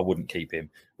 no, I wouldn't keep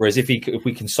him. Whereas if we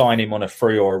can sign him on a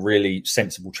free or a really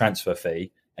sensible transfer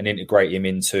fee and integrate him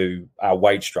into our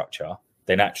wage structure,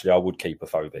 then actually I would keep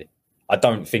Afobe. I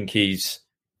don't think he's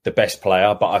the best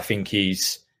player, but I think he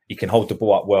can hold the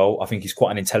ball up well. I think he's quite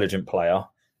an intelligent player.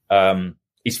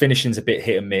 His finishing's a bit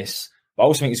hit and miss, but I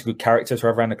also think he's a good character to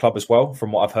have around the club as well.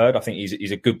 From what I've heard, I think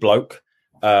he's a good bloke,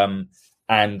 and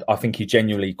I think he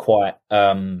genuinely quite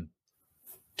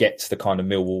gets the kind of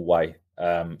Millwall way.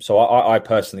 So I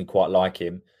personally quite like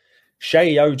him.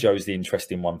 Sheyi Ojo is the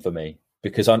interesting one for me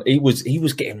because he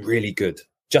was getting really good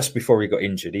just before he got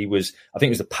injured. I think it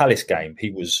was the Palace game. He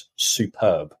was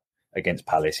superb against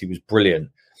Palace. He was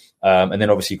brilliant. And then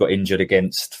obviously got injured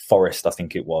against Forest, I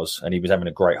think it was, and he was having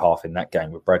a great half in that game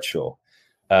with Bradshaw.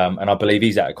 And I believe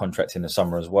he's out of contract in the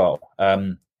summer as well.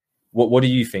 What do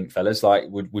you think, fellas? Like,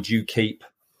 would you keep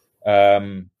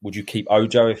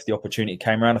Ojo if the opportunity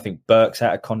came around? I think Burke's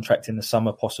out of contract in the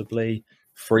summer, possibly.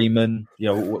 Freeman,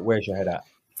 where's your head at?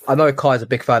 I know Kai's a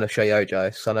big fan of Sheyi Ojo,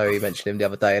 so I know he mentioned him the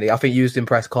other day, and I think you was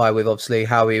impressed, Kai, with obviously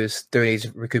how he was doing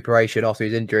his recuperation after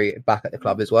his injury back at the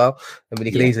club as well. I mean,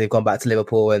 he could easily have gone back to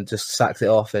Liverpool and just sacked it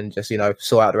off and just,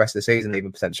 saw out the rest of the season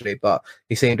even potentially, but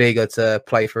he seemed eager to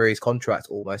play through his contract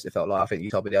almost, it felt like. I think you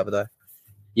told me the other day.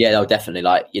 Yeah, no, definitely.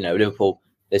 Liverpool,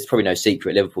 there's probably no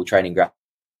secret. Liverpool training ground,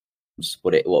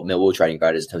 what Millwall training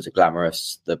ground is in terms of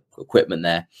glamorous, the equipment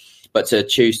there. But to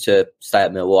choose to stay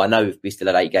at Millwall, I know we still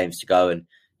had 8 games to go and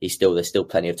there's still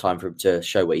plenty of time for him to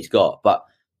show what he's got. But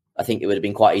I think it would have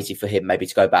been quite easy for him maybe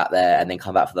to go back there and then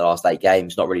come back for the last 8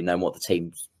 games, not really knowing what the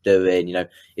team's doing.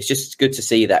 It's just good to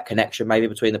see that connection maybe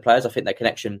between the players. I think that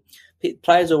connection,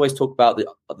 players always talk about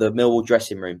the Millwall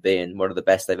dressing room being one of the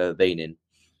best they've ever been in.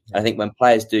 And I think when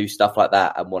players do stuff like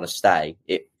that and want to stay,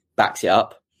 it backs it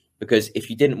up. Because if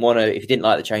you didn't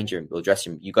like the changing room or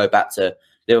dressing room, you go back to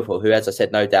Liverpool, who, as I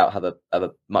said, no doubt have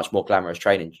a much more glamorous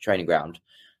training ground.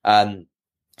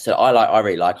 So I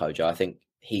really like Ojo. I think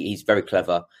he's very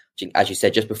clever. As you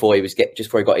said, just before he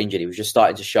got injured, he was just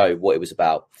starting to show what it was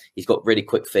about. He's got really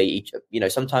quick feet.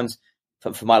 Sometimes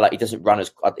for my he doesn't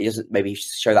maybe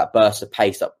show that burst of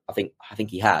pace that I think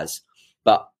he has,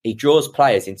 but he draws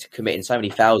players into committing so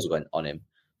many fouls on him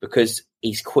because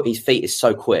his feet is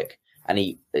so quick. And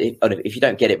if you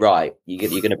don't get it right,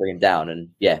 you're going to bring him down. And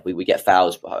yeah, we get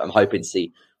fouls. I'm hoping to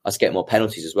see us get more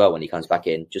penalties as well when he comes back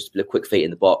in. Just quick feet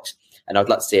in the box. And I'd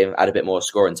like to see him add a bit more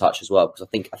scoring touch as well because I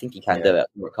think he can do it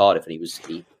at Cardiff, and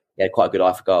he had quite a good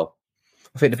eye for goal.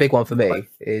 I think the big one for me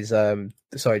is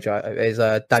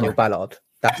Daniel Ballard.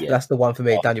 That's the one for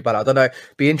me, Daniel Ballard. I don't know.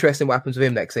 Be interesting what happens with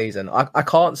him next season. I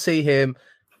can't see him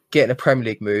getting a Premier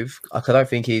League move. I don't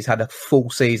think he's had a full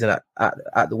season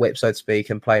at the whip, so to speak,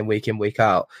 and playing week in, week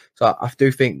out. So I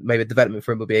do think maybe development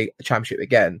for him will be a Championship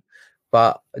again.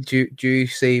 But do you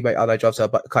see, I know Job's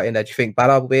cut in there, do you think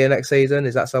Ballard will be here next season?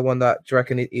 Is that someone that, do you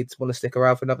reckon he'd want to stick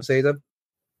around for another season?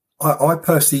 I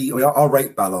personally, I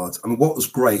rate Ballard. I mean, what was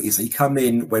great is he come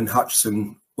in when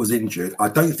Hutchinson was injured. I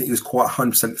don't think he was quite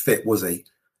 100% fit, was he?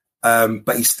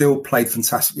 But he still played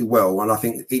fantastically well. And I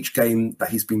think each game that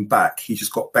he's been back, he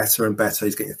just got better and better.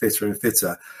 He's getting fitter and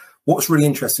fitter. What's really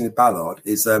interesting with Ballard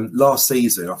is last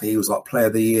season, I think he was like Player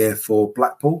of the Year for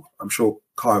Blackpool. I'm sure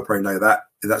Kyle will probably know that,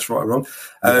 if that's right or wrong.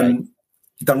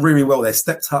 He done really well there.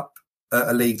 Stepped up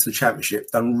a league to the Championship.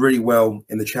 Done really well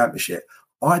in the Championship.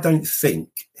 I don't think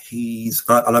he's,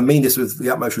 and I mean this with the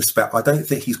utmost respect, I don't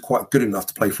think he's quite good enough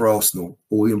to play for Arsenal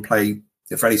or even play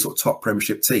for any sort of top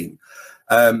Premiership team.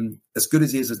 As good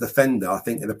as he is as a defender, I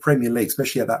think in the Premier League,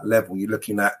 especially at that level, you're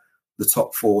looking at the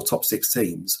top 4, top 6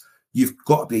 teams. You've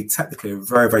got to be technically a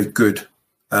very, very good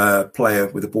player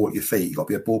with the ball at your feet. You've got to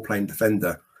be a ball-playing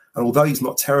defender. And although he's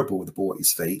not terrible with the ball at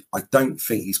his feet, I don't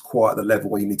think he's quite at the level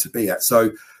where you need to be at.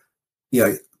 So,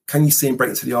 can you see him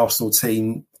break into the Arsenal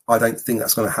team? I don't think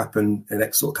that's going to happen in the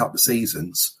next sort of couple of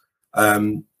seasons.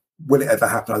 Will it ever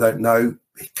happen? I don't know.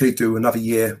 Could he do another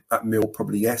year at Mill?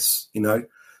 Probably yes,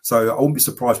 So I wouldn't be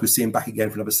surprised we see him back again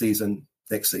for another season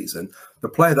next season. The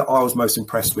player that I was most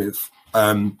impressed with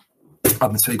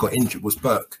up until he got injured was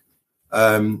Burke.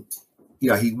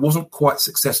 He wasn't quite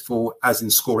successful as in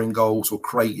scoring goals or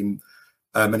creating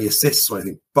many assists or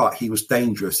anything, but he was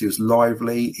dangerous. He was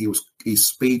lively. His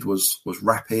speed was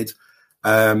rapid.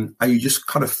 And you just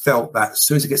kind of felt that as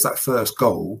soon as he gets that first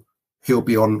goal, he'll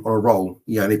be on a roll,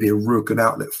 and he'd be a real good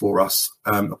outlet for us.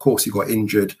 Of course, he got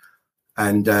injured,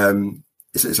 and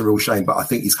it's a real shame, but I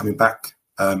think he's coming back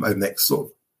over the next sort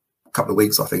of couple of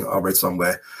weeks, I think I read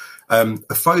somewhere.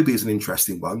 Afobe is an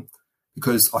interesting one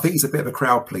because I think he's a bit of a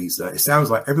crowd pleaser. It sounds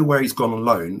like everywhere he's gone on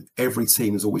loan, every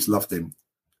team has always loved him.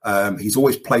 He's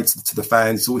always played to the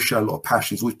fans. He's always shown a lot of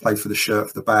passion. He's always played for the shirt,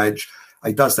 for the badge.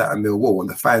 He does that at Millwall, and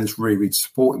the fans really, really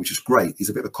support him, which is great. He's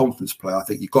a bit of a confidence player. I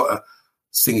think you've got to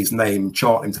sing his name and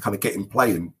chant him to kind of get him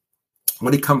playing.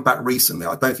 When he come back recently,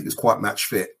 I don't think he was quite match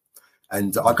fit.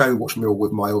 And I go and watch Millwall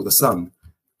with my older son,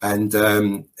 and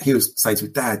he was saying to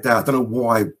me, Dad, I don't know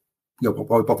why,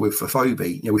 why we bother with Afobe.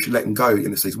 We should let him go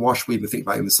in the season. Why should we even think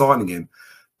about him signing him?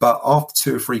 But after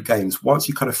 2 or 3 games, once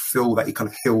you kind of feel that he kind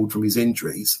of healed from his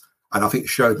injuries, and I think it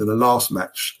showed in the last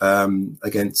match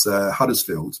against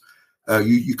Huddersfield,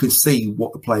 you can see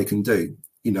what the player can do.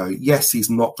 Yes, he's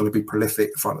not going to be prolific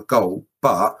in front of goal,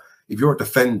 but if you're a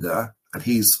defender and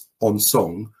he's on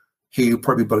song, he'll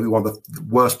probably be one of the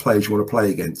worst players you want to play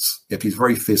against. If he's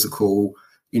very physical,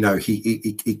 he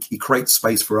creates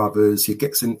space for others. He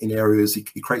gets in areas. He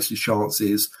creates his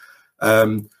chances.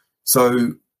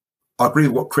 So I agree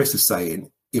with what Chris is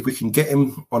saying. If we can get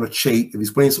him on a cheap, if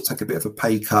he's willing to take a bit of a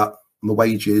pay cut on the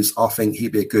wages, I think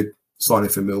he'd be a good signing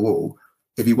for Millwall.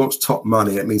 If he wants top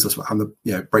money, it means us having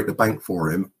to break the bank for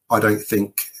him. I don't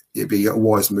think it'd be a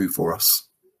wise move for us.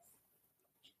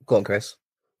 Go on, Chris.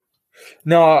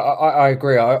 No, I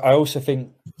agree. I also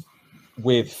think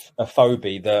with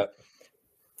Afobe that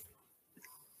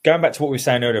going back to what we were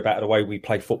saying earlier about the way we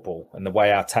play football and the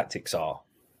way our tactics are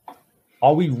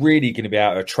we really going to be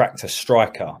able to attract a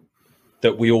striker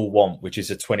that we all want, which is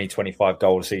a 20, 25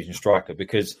 goal a season striker?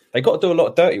 Because they've got to do a lot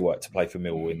of dirty work to play for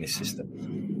Millwall in this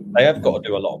system. They have got to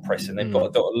do a lot of pressing. They've got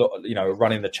to do a lot,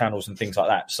 running the channels and things like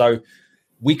that. So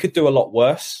we could do a lot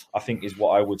worse, I think, is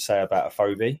what I would say about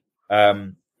Afobe.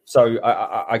 So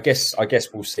I guess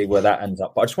we'll see where that ends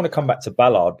up. But I just want to come back to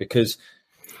Ballard because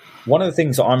one of the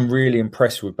things that I'm really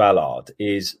impressed with Ballard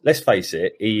is, let's face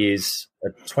it, he is a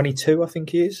 22, I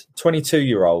think he is,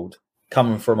 22-year-old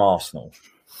coming from Arsenal.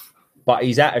 But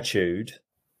his attitude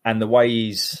and the way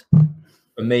he's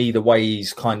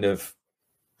kind of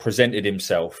presented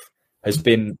himself has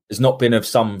not been of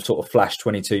some sort of flash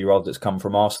 22-year-old that's come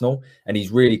from Arsenal, and he's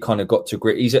really kind of got to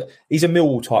grit. He's a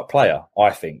Millwall type player,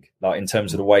 I think, like in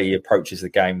terms of the way he approaches the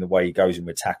game, the way he goes in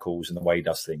with tackles, and the way he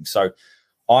does things. So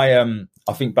I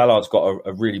think Ballard's got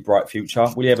a really bright future.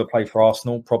 Will he ever play for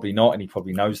Arsenal? Probably not, and he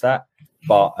probably knows that.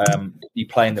 But he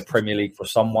play in the Premier League for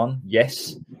someone,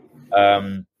 yes.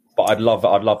 But I'd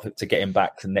love to get him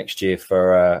back next year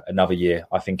for another year.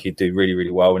 I think he'd do really, really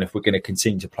well. And if we're going to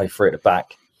continue to play free at the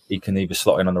back, he can either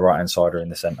slot in on the right-hand side or in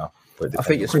the centre. I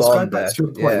think it's fine there.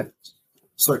 Yeah.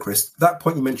 Sorry, Chris. That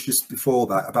point you mentioned just before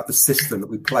that about the system that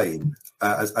we play in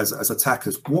as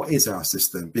attackers. What is our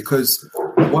system? Because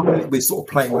one minute we're sort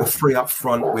of playing with 3 up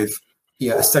front with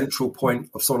a central point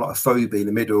of someone like Afobe in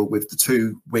the middle with the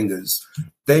 2 wingers.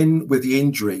 Then with the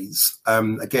injuries,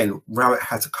 again, Rowett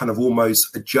had to kind of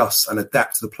almost adjust and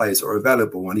adapt to the players that are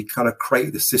available. And he kind of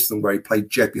created a system where he played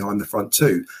Jed behind the front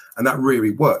 2. And that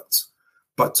really worked.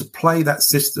 But to play that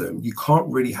system, you can't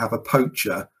really have a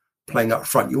poacher playing up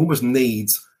front. You almost need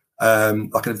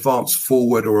like an advanced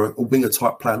forward or a winger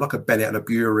type player, like a Bennett and a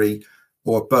Bury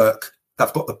or a Burke,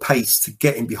 that's got the pace to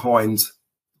get in behind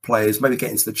players, maybe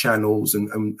get into the channels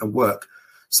and work.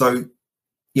 So,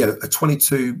 a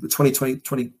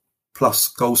 20 plus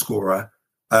goal scorer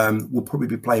will probably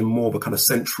be playing more of a kind of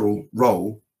central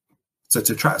role. So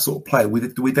to attract sort of player,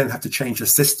 we then have to change the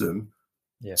system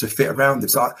to fit around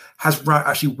this. So has Rat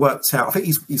actually worked out? I think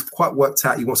he's quite worked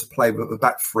out. He wants to play with a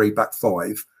back 3, back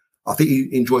 5. I think he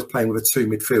enjoys playing with the 2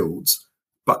 midfields.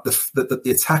 But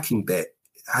the attacking bit,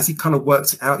 has he kind of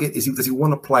worked out yet? Does he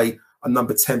want to play a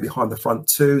number 10 behind the front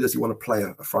two? Does he want to play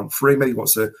a front three? Maybe he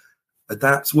wants to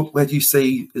adapt. Where do you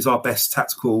see is our best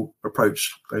tactical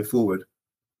approach going forward?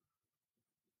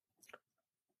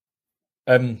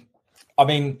 I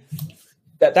mean,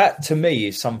 that to me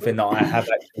is something that I have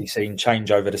actually seen change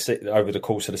over the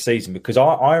course of the season, because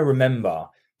I remember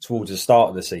towards the start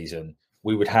of the season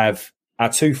we would have our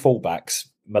two fullbacks,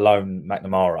 Malone,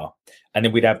 McNamara, and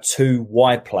then we'd have two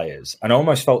wide players, and I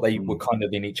almost felt they were kind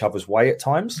of in each other's way at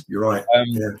times. You're right,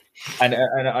 and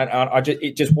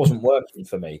it just wasn't working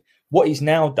for me. What he's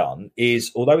now done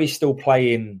is, although he's still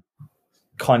playing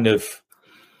kind of,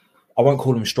 I won't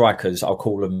call them strikers, I'll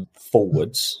call them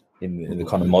forwards in the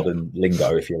kind of modern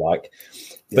lingo, if you like.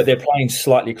 But they're playing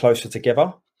slightly closer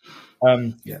together.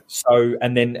 So,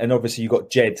 and obviously you've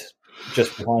got Jed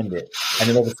just behind it. And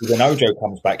then obviously when Ojo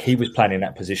comes back, he was playing in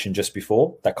that position just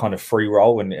before, that kind of free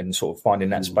role and sort of finding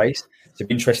that space. So it'd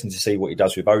be interesting to see what he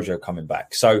does with Ojo coming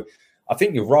back. So I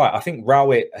think you're right. I think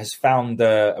Rowett has found,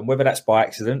 and whether that's by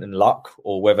accident and luck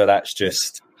or whether that's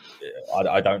just,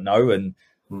 I don't know. And,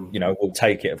 we'll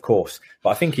take it, of course.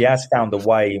 But I think he has found a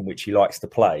way in which he likes to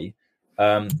play.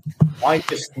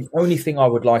 The only thing I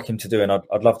would like him to do, and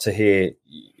I'd love to hear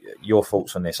your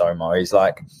thoughts on this, Omar, is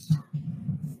like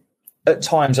at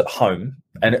times at home,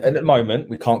 and at the moment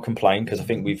we can't complain because I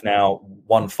think we've now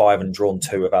won 5 and drawn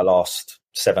 2 of our last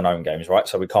 7 home games, right?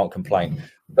 So we can't complain.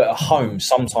 But at home,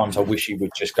 sometimes I wish he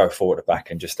would just go forward at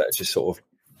back and just sort of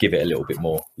give it a little bit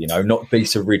more, not be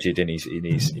so rigid in his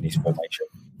formation.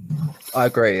 I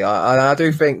agree. I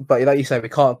do think, but like you say, we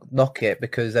can't knock it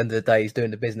because at the end of the day, he's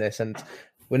doing the business. And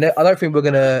I don't think we're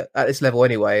going to, at this level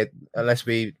anyway, unless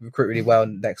we recruit really well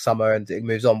next summer and it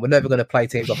moves on, we're never going to play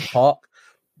teams off the park.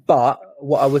 But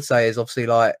what I would say is obviously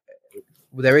like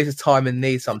there is a time and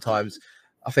need sometimes.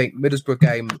 I think Middlesbrough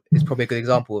game is probably a good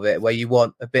example of it, where you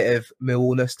want a bit of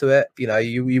Millwall-ness to it.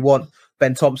 You want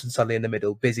Ben Thompson suddenly in the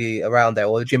middle, busy around there,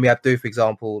 or Jimmy Abdou, for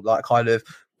example, like kind of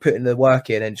putting the work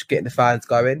in and just getting the fans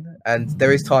going. And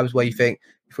there is times where you think,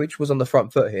 if Rich was on the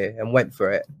front foot here and went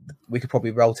for it, we could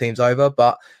probably roll teams over.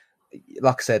 But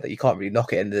like I said, that you can't really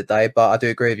knock it at the end of the day. But I do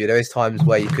agree with you. There is times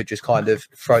where you could just kind of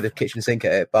throw the kitchen sink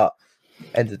at it. But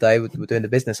end of the day, we're doing the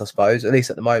business, I suppose, at least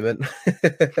at the moment.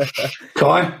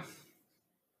 Kai?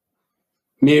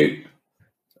 Mute.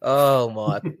 Oh,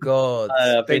 my God.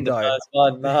 I've been the first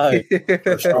one. No.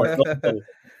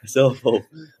 It's awful.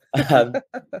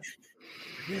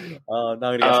 Oh,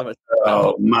 no.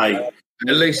 Oh, mate.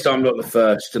 At least I'm not the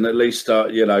first, and at least,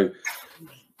 I'm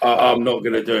not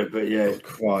going to do it, but yeah,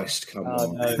 Christ, come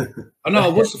on. No. I know I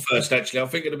was the first, actually. I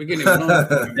think at the beginning.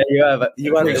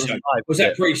 You was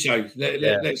that pre-show?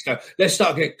 Let's go. Let's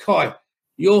start again. Kai,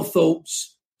 your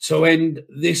thoughts to end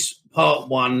this part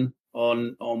one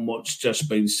on what's just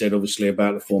been said, obviously,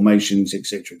 about the formations,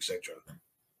 etc., etc.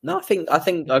 No, I think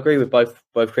I agree with both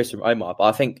Chris and Omar, but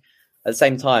I think at the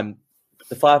same time,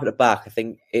 the 5 at the back, I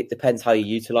think it depends how you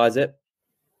utilise it.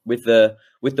 With the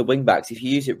wing backs, if you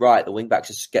use it right, the wing backs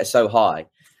just get so high,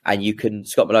 and you can.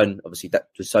 Scott Malone, obviously, that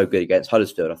was so good against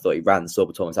Huddersfield. I thought he ran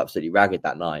Sorba Thomas absolutely ragged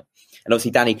that night, and obviously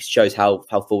Danny shows how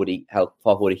far forward he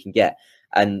can get.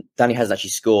 And Danny hasn't actually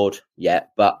scored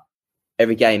yet, but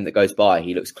every game that goes by,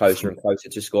 he looks closer and closer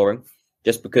to scoring,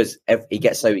 just because he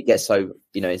gets so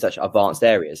in such advanced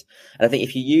areas. And I think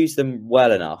if you use them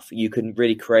well enough, you can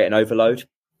really create an overload.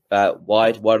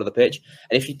 Wide of the pitch,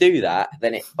 and if you do that,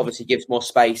 then it obviously gives more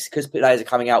space because players are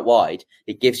coming out wide.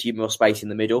 It gives you more space in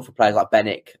the middle for players like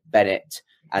Bennett,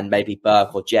 and maybe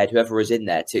Burke or Jed, whoever is in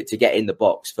there, to get in the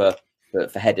box for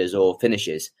headers or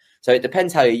finishes. So it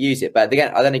depends how you use it. But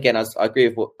then again, I agree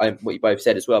with what you both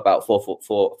said as well about 4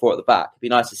 at the back. It'd be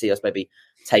nice to see us maybe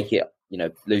take it,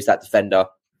 lose that defender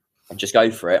and just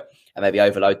go for it, and maybe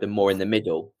overload them more in the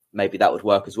middle. Maybe that would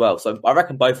work as well. So I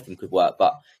reckon both of them could work,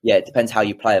 but yeah, it depends how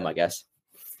you play them, I guess.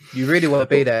 You really want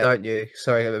to be there, don't you?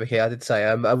 Sorry, Mickey, I did say.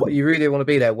 You really want to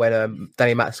be there when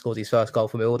Danny Mack scores his first goal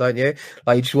for Millwall, don't you?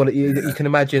 Like you just want to. You can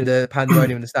imagine the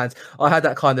pandemonium in the stands. I had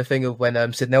that kind of thing of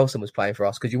when Sid Nelson was playing for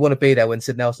us, because you want to be there when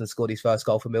Sid Nelson scored his first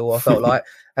goal for Millwall. I felt like,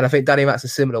 and I think Danny Mack's a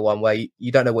similar one where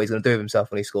you don't know what he's going to do with himself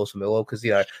when he scores for Millwall, because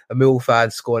a Millwall fan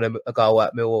scoring a goal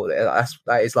at Millwall,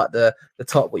 that is like the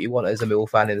top what you want as a Millwall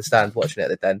fan in the stands watching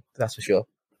it at the Den. That's for sure.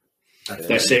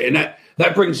 That's it, and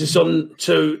that brings us on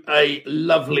to a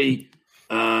lovely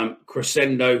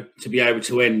crescendo to be able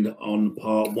to end on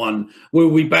part one.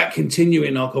 We'll be back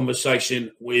continuing our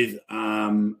conversation with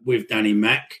Danny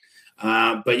Mack.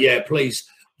 But yeah, please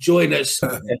join us.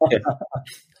 Right,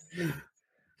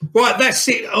 that's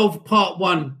it of part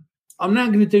one. I'm now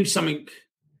going to do something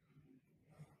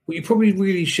what you probably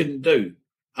really shouldn't do.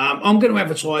 I'm going to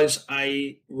advertise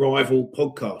a rival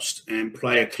podcast and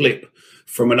play a clip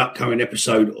from an upcoming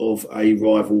episode of a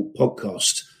rival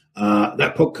podcast.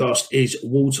 That podcast is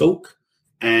Wall Talk,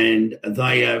 and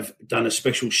they have done a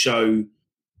special show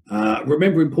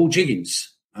remembering Paul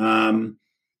Jiggins.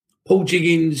 Paul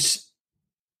Jiggins,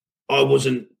 I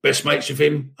wasn't best mates with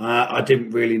him. I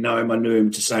didn't really know him. I knew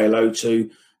him to say hello to,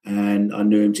 and I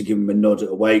knew him to give him a nod at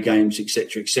away games,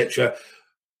 etc., etc.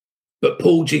 But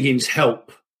Paul Jiggins'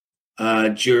 help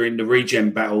during the regen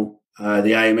battle,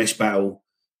 the AMS battle,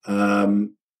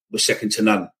 was second to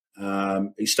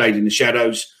none. He stayed in the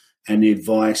shadows, and the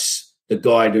advice, the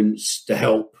guidance, the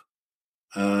help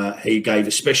he gave,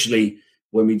 especially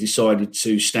when we decided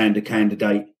to stand a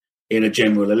candidate in a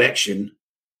general election,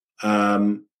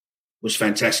 was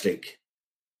fantastic.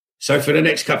 So for the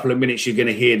next couple of minutes, you're going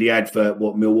to hear the advert,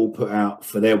 what Millwall put out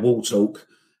for their Wall Talk.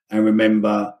 And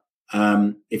remember,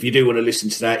 if you do want to listen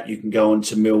to that, you can go on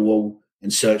to Millwall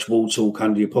and search Wall Talk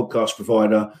under your podcast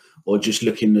provider, or just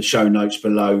look in the show notes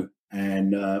below,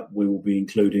 and we will be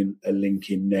including a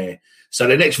link in there. So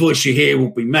the next voice you hear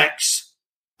will be Max,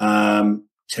 telling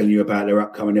you about their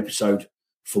upcoming episode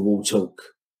for Wall Talk.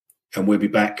 And we'll be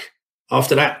back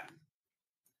after that.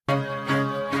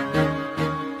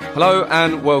 Hello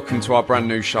and welcome to our brand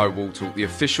new show, Wall Talk, the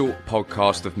official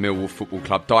podcast of Millwall Football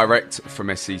Club, direct from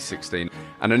SC16.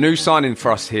 And a new signing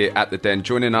for us here at the Den.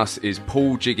 Joining us is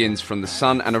Paul Jiggins from The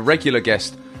Sun and a regular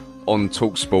guest on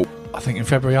TalkSport. I think in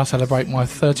February I celebrate my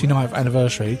 39th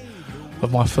anniversary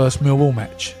of my first Millwall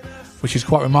match, which is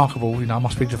quite remarkable. You know, I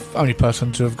must be the only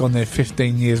person to have gone there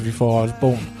 15 years before I was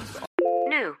born.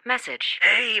 New message.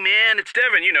 Hey man, it's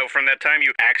Devin. You know, from that time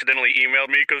you accidentally emailed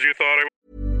me because you thought I...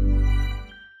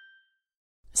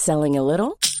 Selling a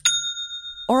little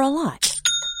or a lot?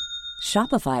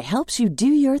 Shopify helps you do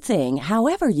your thing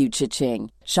however you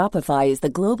cha-ching. Shopify is the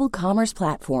global commerce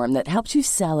platform that helps you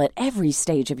sell at every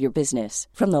stage of your business.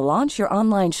 From the launch your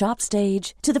online shop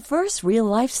stage to the first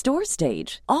real-life store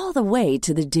stage, all the way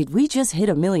to the did we just hit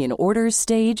a million orders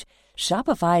stage.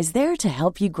 Shopify is there to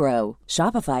help you grow.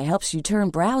 Shopify helps you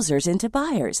turn browsers into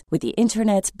buyers with the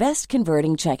internet's best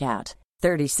converting checkout.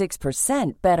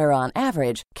 36% better on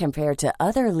average compared to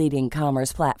other leading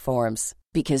commerce platforms.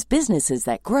 Because businesses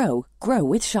that grow, grow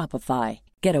with Shopify.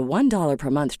 Get a $1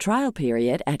 per month trial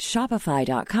period at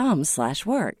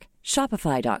shopify.com/work.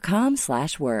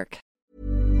 Shopify.com/work.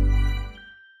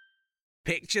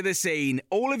 Picture the scene.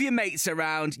 All of your mates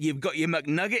around, you've got your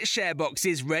McNugget share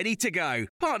boxes ready to go.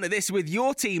 Partner this with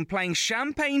your team playing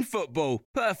champagne football.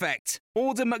 Perfect.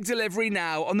 Order McDelivery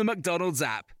now on the McDonald's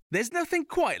app. There's nothing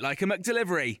quite like a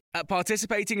McDelivery. At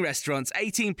participating restaurants,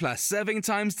 18 plus, serving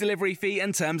times, delivery fee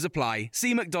and terms apply.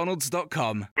 See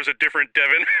mcdonalds.com. Was it different,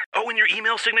 Devin? Oh, and your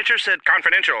email signature said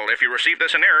confidential. If you receive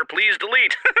this in error, please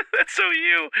delete. That's so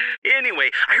you.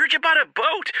 Anyway, I heard you bought a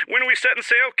boat. When are we setting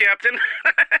sail, Captain?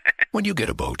 When you get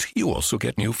a boat, you also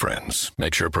get new friends.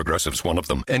 Make sure Progressive's one of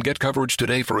them and get coverage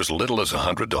today for as little as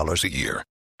 $100 a year.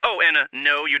 Oh, and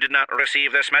no, you did not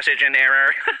receive this message in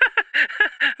error.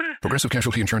 Progressive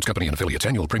Casualty Insurance Company and affiliates.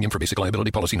 Annual premium for basic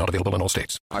liability policy not available in all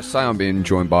states. I say I'm being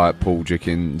joined by Paul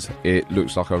Jiggins. It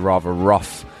looks like a rather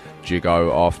rough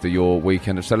Jiggo after your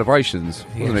weekend of celebrations,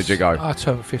 wasn't it, Jiggo? I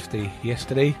turned 50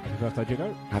 yesterday. Happy birthday,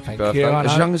 Jiggo. Happy birthday.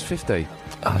 As young as 50?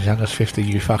 As young as 50,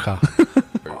 you fucker.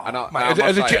 Hang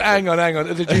on.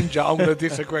 As a ginger, I'm going to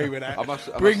disagree with that.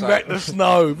 Bring back the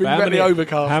snow. Bring back the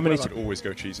overcast. How many would always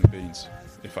go cheese and beans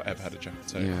if I ever had a jack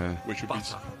potato? Yeah. Which would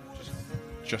butter.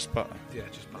 Be just butter. Yeah,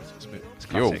 just butter. It's a bit, it's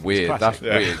You're classic. weird. That's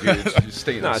weird. You're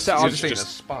stinking a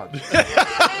spud.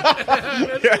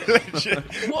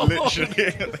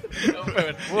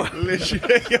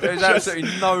 Literally. There's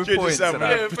absolutely no point to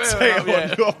that. Potato on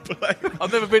your plate.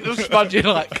 I've never been to spudgy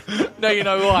like. Now you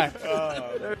know why.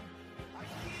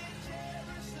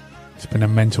 It's been a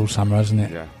mental summer, hasn't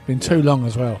it? Yeah. Been too long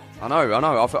as well. I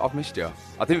know. I've missed you.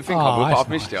 I didn't think I would, but I've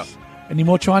missed you. Any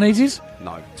more Chineses?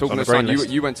 No. Talking of sun,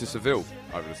 you went to Seville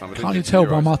over the summer, didn't you? Can't you tell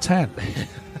by my tan?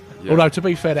 Yeah. Although, to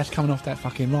be fair, that's coming off that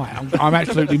fucking light. I'm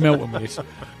absolutely melting with this.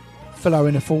 Fellow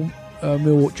in a full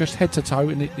Millwall, just head to toe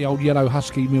in the old yellow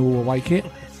husky Millwall away kit.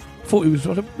 Thought he was,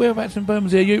 whereabouts in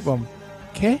Birmingham are you from?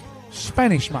 Care?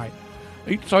 Spanish, mate.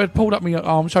 So I pulled up my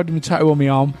arm, showed him the tattoo on my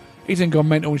arm. He's then gone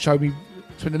mental and showed me,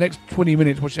 spent the next 20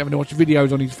 minutes having to watch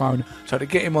videos on his phone. So to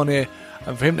get him on here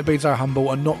and for him to be so humble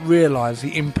and not realise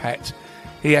the impact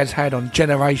he has had on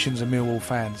generations of Millwall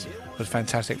fans was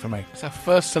fantastic for me. It's our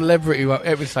first celebrity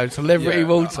episode, Celebrity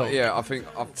Wall Talk. I think...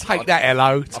 Take that,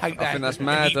 hello. Take that. I think that's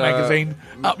mad. Magazine,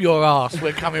 up your arse.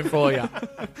 We're coming for you.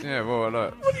 Yeah, well,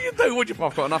 look. What do you do?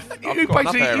 I've got enough. You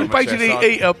basically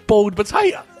eat a boiled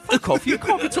potato. Fuck off! You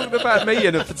can't be talking about me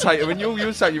and a potato, and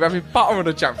you're saying you're having butter on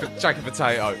a jacket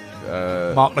potato.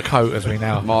 Mark the Coat, as we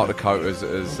now. Mark the Coat, as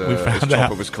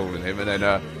Chopper was calling him, and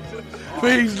then.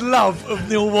 His love of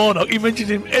Neil Warnock. He mentions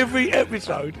him every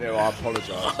episode. Yeah, I apologise.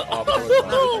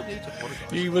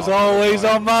 He was always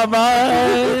on my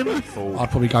mind.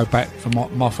 I'd probably go back for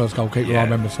my first goalkeeper. I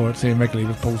remember seeing regularly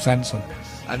with Paul Sanson,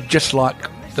 and just like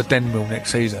the Den will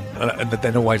next season, and the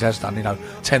Den always has done.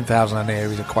 10,000 an year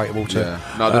is equatable to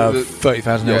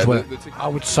 30,000 elsewhere. I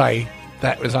would say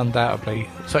that was undoubtedly,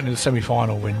 certainly the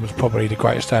semi-final win was probably the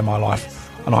greatest day of my life,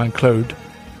 and I include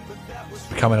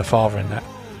becoming a father in that.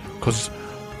 Because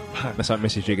that's like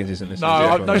Mrs. Jiggins isn't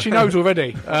listening. No, she knows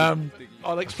already.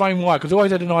 I'll explain why. Because I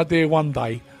always had an idea one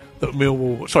day that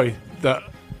that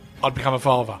I'd become a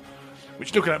father.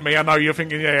 Which, looking at me, I know you're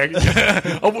thinking,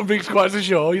 I wouldn't be quite so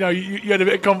sure. You had a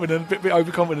bit of confidence, a bit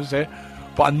overconfidence there.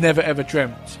 But I never ever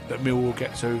dreamt that Millwall will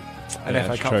get to an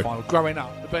FA Cup final. Growing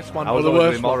up, the best one or the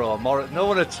worst one. No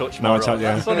one had touched Morrow.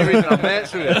 That's the only reason I'm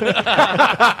mates with him.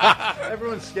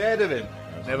 Everyone's scared of him.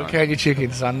 Never count your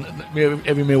chickens, son.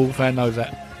 Every Millwall fan knows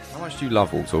that. How much do you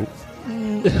love Walsall?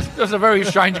 That's a very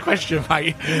strange question,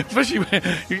 mate. Especially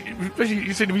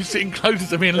you seem to be sitting closer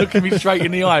to me and looking me straight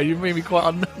in the eye. You made me quite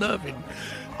unnerving.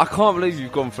 I can't believe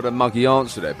you've gone for the muggy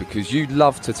answer there, because you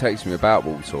love to text me about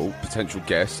Walsall, potential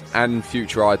guests, and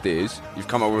future ideas. You've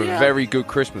come up with a very good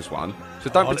Christmas one,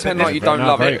 so don't pretend like you don't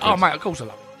love it. Oh, mate, of course I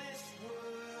love it.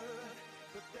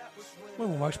 We're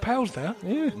almost pals there.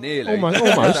 Yeah, nearly.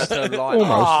 Almost.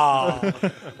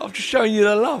 I'm just showing you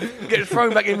the love. Get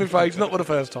thrown back in my face, not for the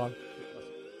first time.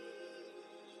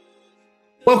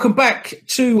 Welcome back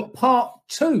to part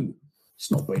 2.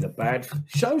 It's not been a bad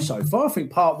show so far. I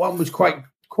think part 1 was quite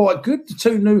good.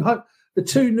 The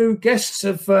two new guests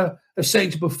have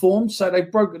seemed to perform, so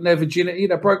they've broken their virginity,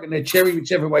 they've broken their cherry,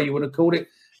 whichever way you want to call it.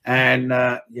 And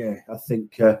I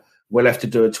think we'll have to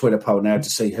do a Twitter poll now to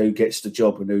see who gets the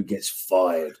job and who gets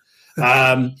fired.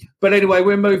 But anyway,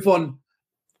 we'll move on.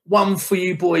 One for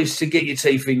you boys to get your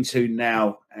teeth into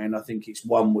now, and I think it's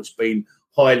one that's been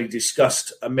highly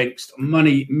discussed amongst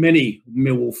many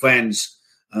Millwall fans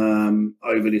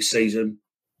over this season.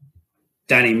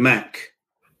 Danny Mack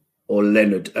or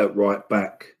Leonard at right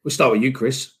back? We'll start with you,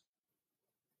 Chris.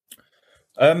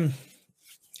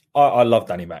 I love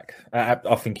Danny Mack.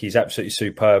 I think he's absolutely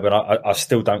superb, and I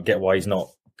still don't get why he's not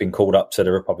been called up to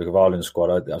the Republic of Ireland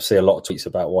squad. I see a lot of tweets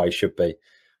about why he should be.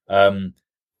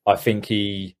 I think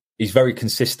he's very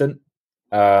consistent,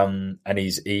 and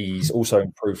he's also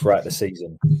improved throughout the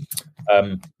season.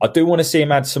 I do want to see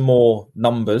him add some more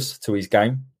numbers to his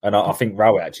game, and I think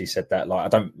Rowett actually said that.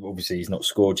 Obviously he's not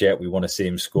scored yet. We want to see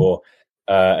him score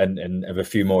and have a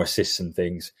few more assists and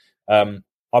things.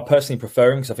 I personally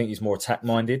prefer him because I think he's more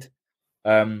attack-minded.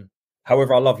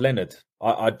 However, I love Leonard.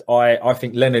 I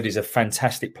think Leonard is a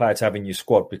fantastic player to have in your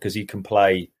squad because he can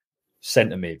play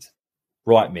centre mid,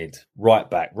 right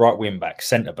back, right wing back,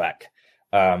 centre back.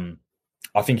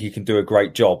 I think he can do a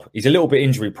great job. He's a little bit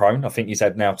injury prone. I think he's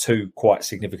had now 2 quite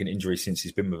significant injuries since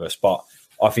he's been with us, but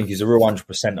I think he's a real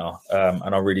 100%er,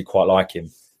 and I really quite like him.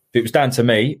 If it was down to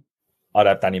me, I'd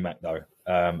have Danny Mack though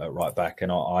at right back,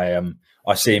 and I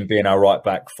see him being our right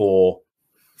back for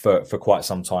quite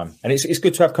some time. And it's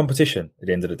good to have competition at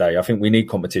the end of the day. I think we need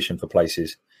competition for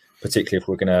places, particularly if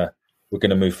we're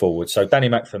gonna move forward. So Danny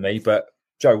Mack for me. But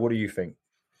Joe, what do you think?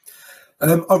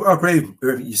 I agree with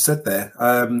everything you said there.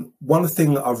 One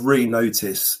thing that I've really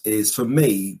noticed is, for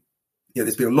me,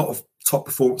 there's been a lot of top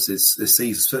performances this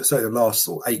season, certainly the last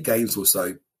 8 games or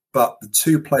so. But the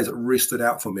 2 players that really stood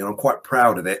out for me, and I'm quite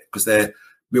proud of it because they're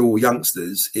Millwall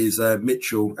youngsters, is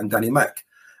Mitchell and Danny Mack.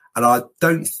 And I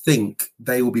don't think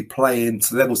they will be playing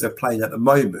to the levels they're playing at the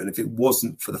moment if it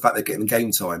wasn't for the fact they're getting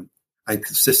game time and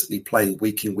consistently playing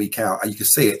week in, week out. And you can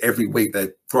see it every week.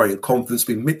 They're growing in confidence.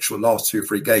 Mitchell the last 2 or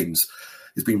 3 games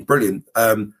has been brilliant.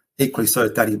 Equally so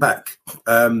is Danny Mack.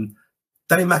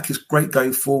 Danny Mack is great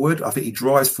going forward. I think he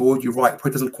drives forward. You're right.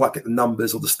 Probably doesn't quite get the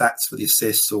numbers or the stats for the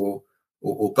assists or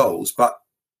goals. But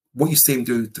what you see him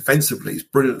do defensively is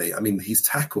brilliantly. I mean, his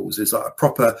tackles is like a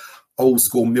proper old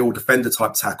school Mill defender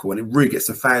type tackle, and it really gets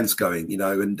the fans going,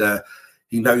 and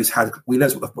he knows what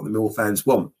the Mill fans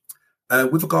want.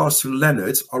 With regards to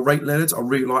Leonard, I rate Leonard. I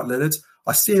really like Leonard.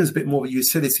 I see him as a bit more of a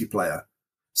utility player.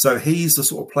 So he's the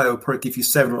sort of player who will probably give you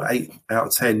 7 or 8 out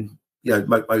of 10,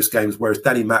 most games, whereas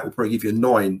Danny Mack will probably give you a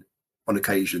 9 on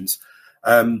occasions.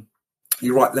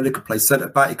 You're right, Leonard could play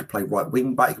centre-back, he could play right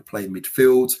wing-back, he could play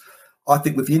midfield. I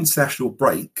think with the international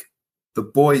break, the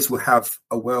boys will have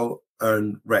a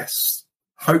well-earned rest.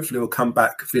 Hopefully we'll come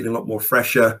back feeling a lot more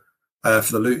fresher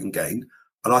for the Luton game.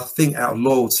 And I think out of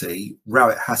loyalty,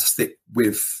 Rowett has to stick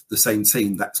with the same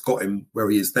team that's got him where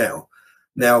he is now.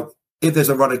 Now, if there's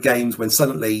a run of games when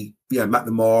suddenly,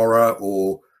 McNamara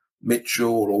or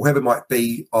Mitchell or whoever it might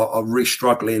be are really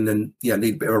struggling and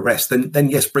need a bit of a rest, then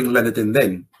yes, bring Leonard in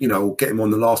then, or get him on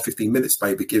the last 15 minutes,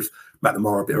 maybe give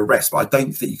McNamara a bit of a rest. But I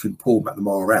don't think you can pull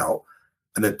McNamara out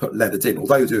and then put Leonard in.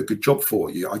 Although he'll do a good job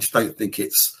for you, I just don't think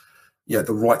it's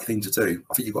the right thing to do.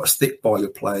 I think you've got to stick by your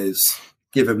players,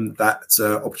 give them that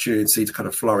opportunity to kind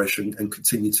of flourish and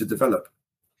continue to develop.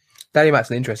 Danny Mack's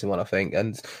an interesting one, I think,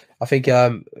 and I think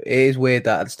it is weird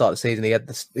that at the start of the season he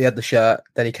had the shirt,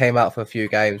 then he came out for a few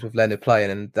games with Leonard playing,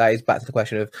 and that is back to the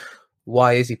question of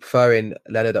why is he preferring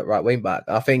Leonard at right wing back?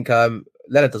 I think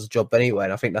Leonard does a job anyway,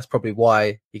 and I think that's probably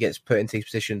why he gets put into these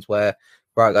positions where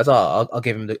Rowett goes, I'll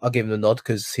give him the nod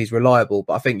because he's reliable.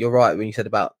 But I think you're right when you said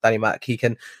about Danny Mack, he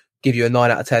can give you a 9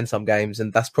 out of 10 some games,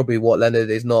 and that's probably what Leonard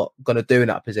is not going to do in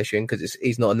that position because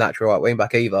he's not a natural right wing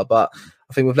back either. But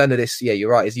I think with Leonard,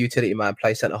 you're right, he's a utility man,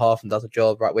 plays centre half and does a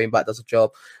job, right wing back does a job.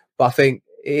 But I think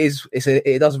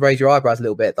it does raise your eyebrows a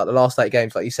little bit. Like the last 8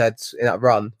 games, like you said, in that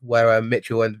run where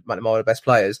Mitchell and McNamara are the best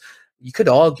players, you could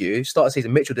argue start of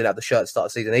season Mitchell didn't have the shirt to start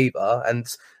of season either,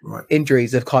 and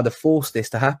injuries have kind of forced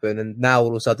this to happen. And now all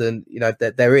of a sudden,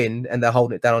 they're in and they're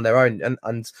holding it down on their own,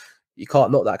 and you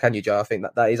can't knock that, can you, Joe? I think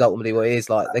that is ultimately what it is.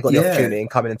 Like they got the opportunity and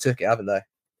come in and took it, haven't they?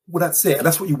 Well, that's it. And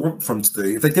that's what you want from them to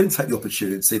do. If they didn't take the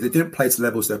opportunity, they didn't play to the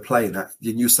levels they're playing at,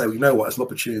 then you say, well, you know what, it's an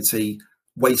opportunity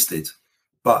wasted.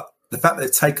 But the fact that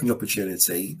they've taken the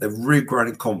opportunity, they've really grown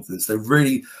in confidence, they're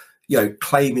really,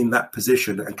 claiming that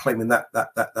position and claiming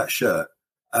that shirt.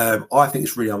 I think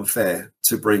it's really unfair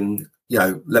to bring,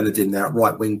 Leonard in there at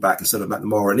right wing back instead of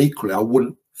McNamara. And equally, I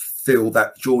wouldn't feel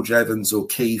that George Evans or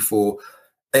Keith or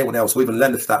anyone else, or even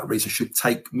Leonard for that reason, should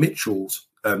take Mitchell's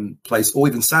place, or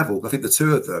even Saville. I think the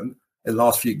two of them in the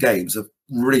last few games have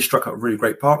really struck up a really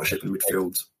great partnership in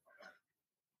midfield.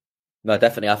 No,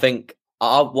 definitely. I think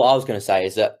what I was going to say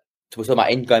is that we're talking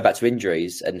about going back to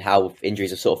injuries and how injuries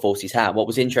have sort of forced his hand. What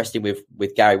was interesting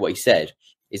with Gary, what he said,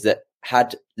 is that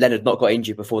had Leonard not got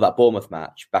injured before that Bournemouth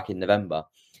match back in November,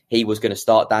 he was going to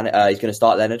start he's going to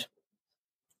start Leonard.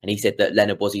 And he said that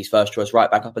Leonard was his first choice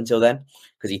right back up until then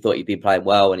because he thought he'd been playing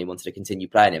well and he wanted to continue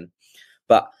playing him.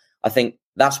 But I think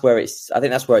that's where it's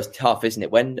tough, isn't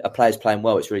it? When a player's playing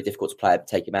well, it's really difficult to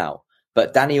take him out.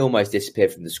 But Danny almost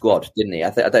disappeared from the squad, didn't he? I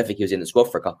don't think he was in the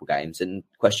squad for a couple of games. And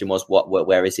the question was,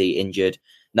 where is he injured?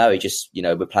 No, he just,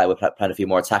 we're playing a few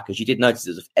more attackers. You did notice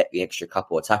there's an extra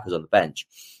couple of attackers on the bench.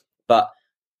 But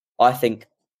I think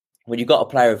when you've got a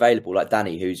player available like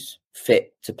Danny, who's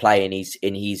fit to play in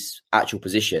his actual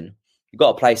position, you've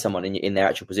got to play someone in their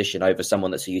actual position over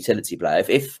someone that's a utility player.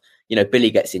 If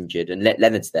Billy gets injured and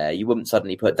Leonard's there, you wouldn't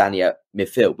suddenly put Danny at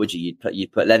midfield, would you?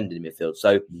 You'd put Leonard in midfield.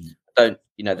 So I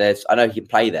know he can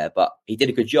play there, but he did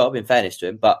a good job in fairness to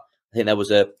him. But I think there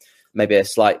was maybe a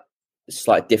slight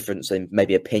difference in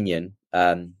maybe opinion,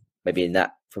 maybe in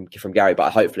that from Gary.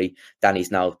 But hopefully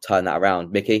Danny's now turned that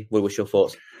around. Mickey, what was your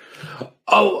thoughts?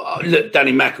 Oh, look,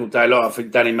 Danny Mack all day long. I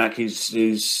think Danny Mack is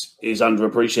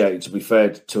underappreciated, to be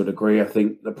fair, to a degree. I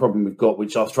think the problem we've got,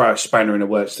 which I'll throw a spanner in the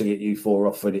works to get you four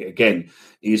off with it again,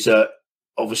 is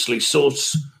obviously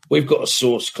source. We've got a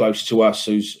source close to us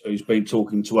who's been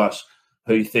talking to us,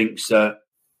 who thinks that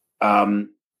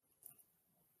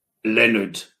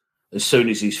Leonard, as soon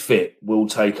as he's fit, will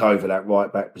take over that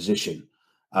right back position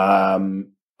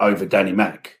over Danny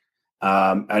Mack.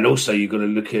 And also you've got to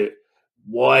look at,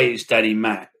 why is Danny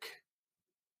Mack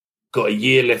got a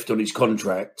year left on his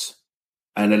contract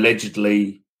and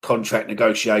allegedly contract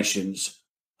negotiations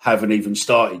haven't even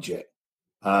started yet?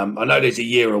 I know there's a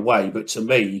year away, but to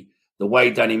me, the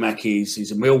way Danny Mack is,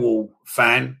 he's a Millwall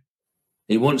fan.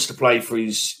 He wants to play for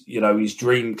his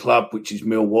dream club, which is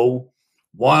Millwall.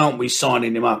 Why aren't we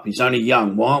signing him up? He's only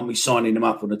young. Why aren't we signing him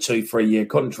up on a 2-3 year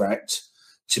contract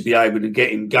to be able to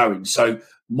get him going? So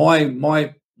my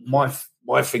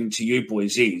thing to you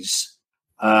boys is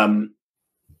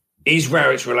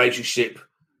Rowett's relationship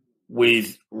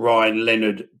with Ryan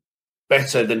Leonard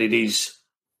better than it is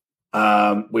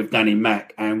with Danny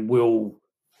Mack? And will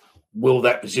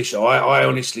that position? I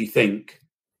honestly think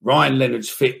Ryan Leonard's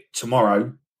fit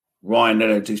tomorrow. Ryan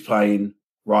Leonard is playing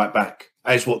right back,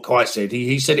 as what Kai said.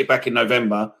 He said it back in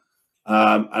November,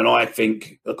 and I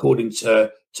think, according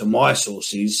to my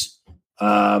sources,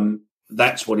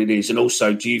 that's what it is. And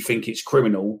also, do you think it's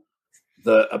criminal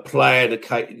that a player,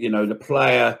 the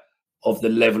player of the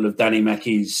level of Danny Mack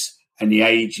is and the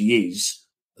age he is,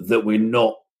 that we're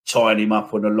not tying him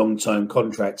up on a long-term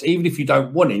contract, even if you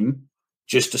don't want him,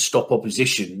 just to stop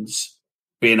oppositions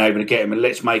being able to get him, and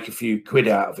let's make a few quid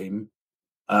out of him.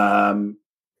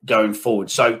 going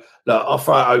forward. So look, I'll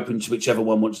throw it open to whichever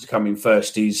one wants to come in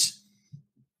first.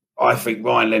 I think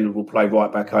Ryan Leonard will play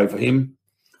right back over him.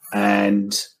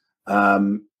 And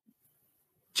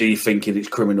do you think it's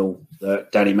criminal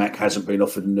that Danny Mack hasn't been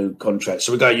offered a new contract?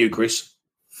 So we go to you, Chris.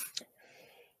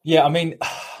 Yeah, I mean,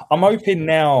 I'm hoping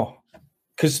now,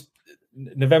 because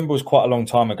November was quite a long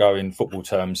time ago in football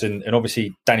terms, and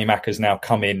obviously Danny Mack has now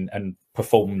come in and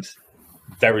performed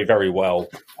very, very well.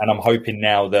 And I'm hoping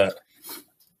now that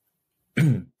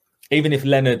even if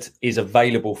Leonard is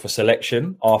available for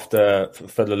selection for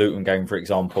the Luton game, for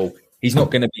example, he's not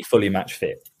going to be fully match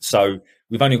fit. So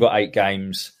we've only got 8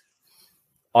 games.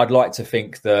 I'd like to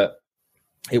think that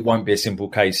it won't be a simple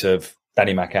case of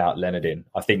Danny Mack out, Leonard in.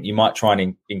 I think you might try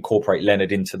and incorporate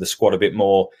Leonard into the squad a bit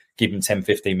more, give him 10,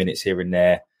 15 minutes here and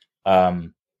there.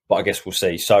 But I guess we'll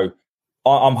see. So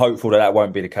I'm hopeful that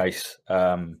won't be the case,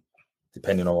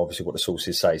 depending on obviously what the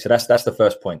sources say. So that's the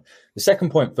first point. The second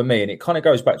point for me, and it kind of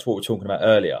goes back to what we were talking about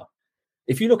earlier.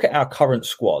 If you look at our current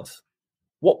squad,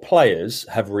 what players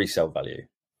have resale value?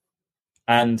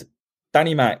 And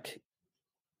Danny Mack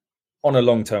on a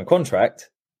long-term contract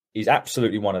is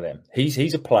absolutely one of them.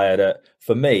 He's a player that,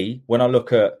 for me, when I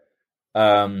look at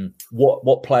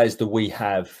what players do we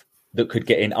have that could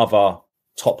get in other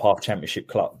top half championship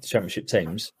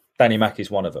teams, Danny Mack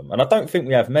is one of them. And I don't think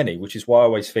we have many, which is why I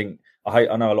always think, I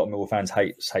know a lot of Millwall fans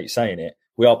hate saying it,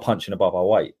 we are punching above our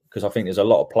weight, because I think there's a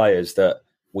lot of players that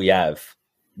we have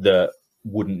that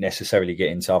wouldn't necessarily get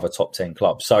into other top 10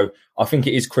 clubs. So I think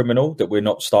it is criminal that we're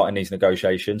not starting these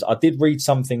negotiations. I did read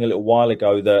something a little while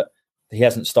ago that he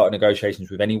hasn't started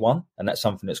negotiations with anyone, and that's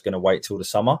something that's going to wait till the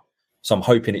summer. So I'm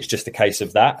hoping it's just a case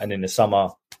of that, and in the summer,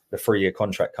 the 3-year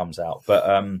contract comes out. But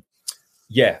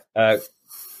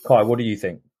Kai, what do you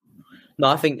think? No,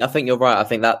 I think you're right. I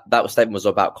think that statement was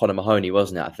about Conor Mahoney,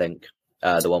 wasn't it? I think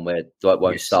the one where Dwight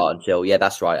won't start until. Yeah,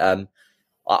 that's right.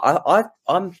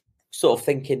 I'm sort of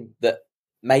thinking that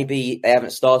maybe they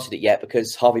haven't started it yet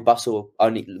because Harvey Bustle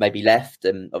only maybe left,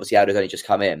 and obviously Aldo's only just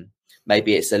come in.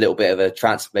 Maybe it's a little bit of a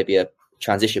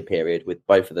transition period with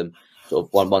both of them. Sort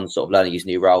of one sort of learning his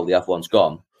new role, the other one's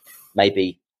gone.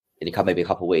 Maybe in a couple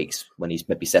of weeks when he's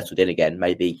maybe settled in again.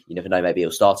 Maybe you never know. Maybe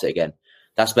he'll start it again.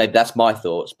 That's my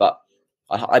thoughts. But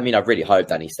I mean, I really hope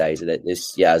Danny stays.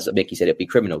 As Mickey said, it'd be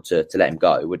criminal to let him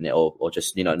go, wouldn't it? Or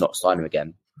just not sign him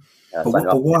again.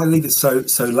 But why leave it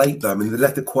so late though? I mean, they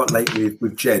left it quite late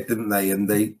with Jed, didn't they? And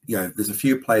there's a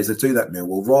few players that do that,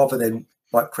 Millwall, rather than,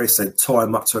 like Chris said, tie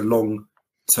them up to a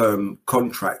long-term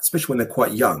contract, especially when they're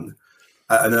quite young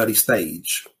at an early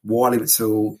stage. Why leave it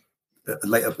till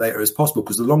later as possible?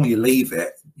 Because the longer you leave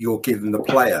it, you're giving the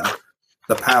player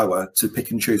the power to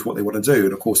pick and choose what they want to do.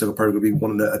 And of course, they'll probably be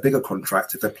wanting a bigger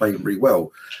contract if they're playing really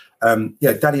well.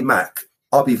 Danny Mack,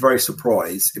 I'll be very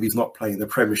surprised if he's not playing the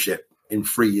Premiership in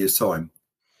 3 years' time.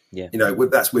 Yeah,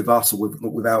 that's with us or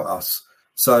without us.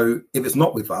 So if it's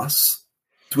not with us,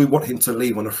 do we want him to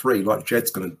leave on a free like Jed's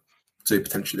going to do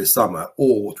potentially this summer,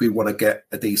 or do we want to get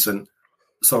a decent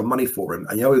sum of money for him?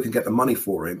 And the only way we can get the money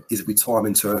for him is if we tie him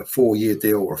into a 4-year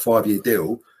deal or a 5-year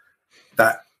deal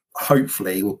that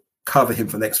hopefully will cover him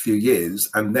for the next few years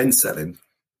and then sell him.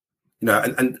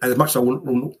 And as much as I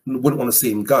wouldn't want to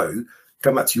see him go,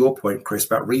 going back to your point, Chris,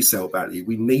 about resale value,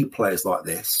 we need players like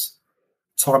this.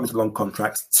 Time into long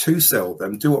contracts to sell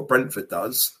them, do what Brentford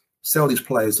does, sell these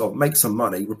players off, make some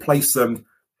money, replace them.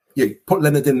 Put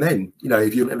Leonard in then.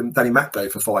 If you let Danny Mack go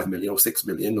for 5 million or 6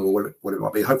 million or what it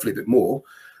might be, hopefully a bit more.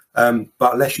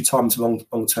 But unless you time into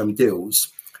long-term deals,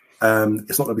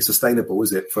 it's not going to be sustainable,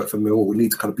 is it, for Millwall? We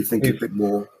need to kind of be thinking a bit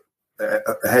more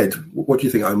ahead. What do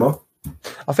you think, Omar?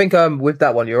 I think with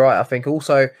that one, you're right. I think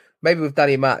also maybe with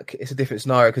Danny Mack, it's a different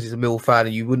scenario because he's a Millwall fan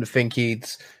and you wouldn't think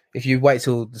if you wait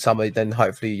till the summer, then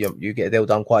hopefully you get a deal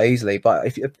done quite easily. But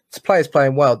if the player's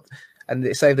playing well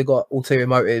and say they've got ulterior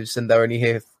motives and they're only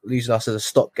here using us as a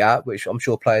stopgap, which I'm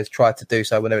sure players try to do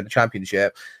so when they're in the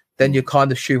Championship, then you're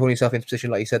kind of shoehorning yourself into a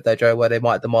position, like you said there, Joe, where they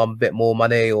might demand a bit more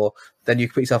money, or then you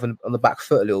put yourself on the back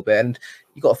foot a little bit. And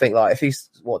you've got to think, like, if he's,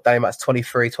 Danny Mack's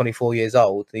 23, 24 years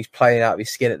old, and he's playing out of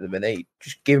his skin at the minute,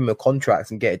 just give him a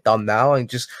contract and get it done now and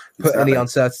just put any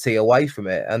uncertainty away from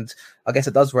it. And I guess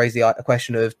it does raise the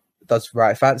question of, does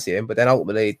Wright fancy him? But then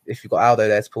ultimately, if you've got Aldo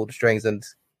there to pull the strings and,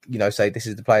 say this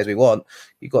is the players we want,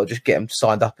 you've got to just get them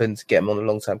signed up and get them on a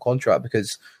long-term contract,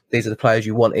 because these are the players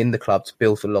you want in the club to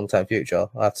build for the long-term future,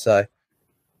 I have to say.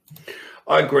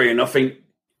 I agree. And I think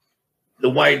the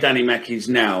way Danny Mack is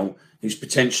now, he's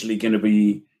potentially going to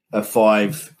be a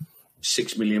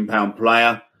 £5-6 million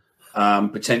player.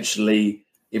 Potentially,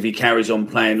 if he carries on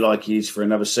playing like he is for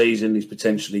another season, he's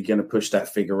potentially going to push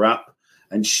that figure up.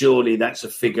 And surely that's a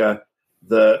figure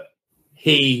that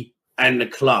he and the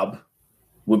club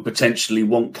would potentially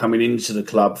want coming into the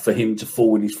club for him to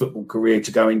forward his football career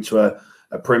to go into a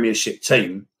Premiership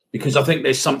team. Because I think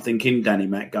there's something in Danny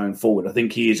Mack going forward. I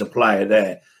think he is a player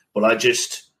there. But I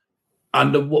just,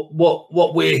 under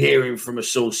what we're hearing from a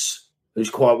source who's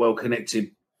quite well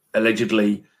connected,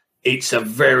 allegedly, it's a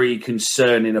very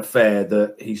concerning affair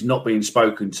that he's not being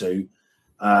spoken to,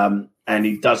 and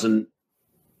he doesn't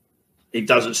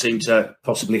seem to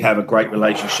possibly have a great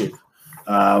relationship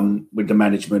with the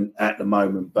management at the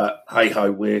moment. But hey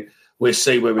ho, we'll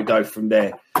see where we go from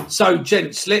there. So,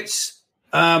 gents, let's.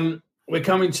 We're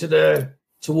coming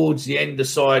towards the end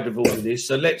side of all of this.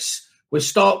 So we'll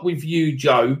start with you,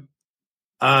 Joe.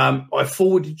 I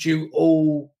forwarded you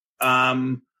all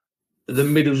the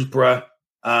Middlesbrough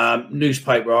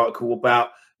newspaper article about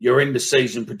your end of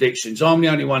season predictions. I'm the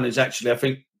only one who's actually, I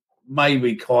think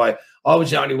maybe Kai, I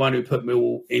was the only one who put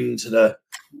Millwall into the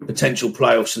potential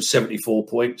playoffs of 74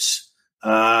 points.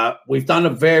 We've done a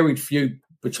varied few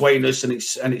between us, and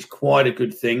it's quite a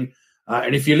good thing.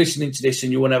 And if you're listening to this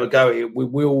and you want to have a go at it, we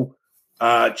will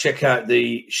check out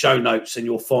the show notes and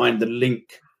you'll find the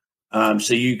link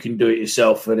so you can do it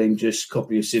yourself and then just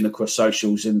copy us in across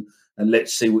socials and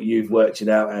let's see what you've worked it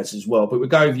out as well. But we'll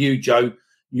go with you, Joe.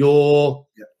 Your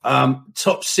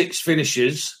top 6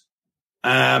 finishers.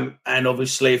 And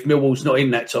obviously, if Millwall's not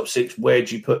in that top 6, where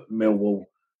do you put Millwall?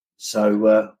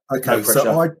 So, okay,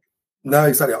 so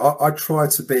I try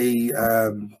to be...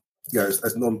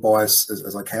 as non-biased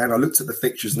as I can. I looked at the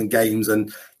fixtures and the games,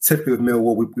 and typically with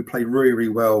Millwall, we play really, really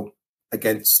well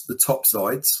against the top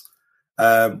sides.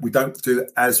 We don't do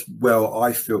as well,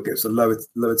 I feel, against the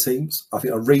lower teams. I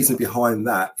think a reason behind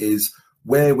that is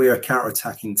where we're a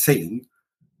counter-attacking team,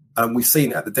 and we've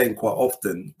seen it at the Den quite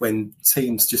often when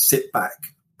teams just sit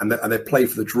back and they play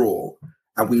for the draw,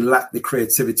 and we lack the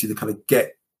creativity to kind of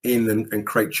get in and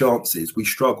create chances. We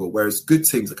struggle, whereas good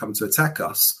teams that come to attack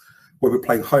us, where we're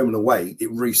playing home and away, it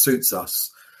really suits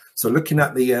us. So looking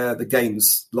at the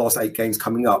games, last 8 games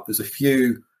coming up, there's a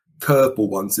few curveball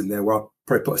ones in there where I'll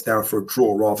probably put us down for a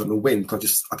draw rather than a win,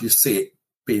 because I just see it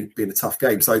being a tough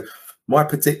game. So my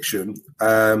prediction,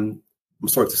 I'm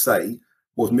sorry to say,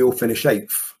 was Mill finish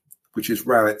 8th, which is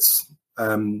Rowett's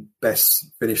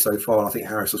best finish so far, and I think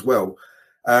Harris as well.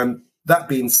 That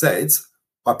being said,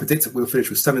 I predicted we'll finish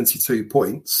with 72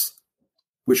 points,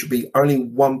 which would be only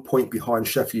 1 point behind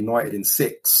Sheffield United in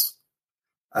 6.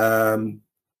 And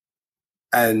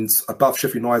above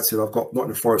Sheffield United, I've got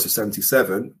Nottingham Forest at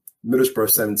 77, Middlesbrough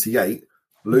 78,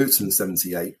 Luton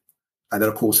 78, and then,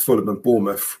 of course, Fulham and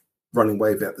Bournemouth running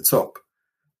way at the top.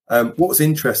 What was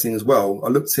interesting as well, I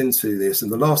looked into this. In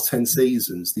the last 10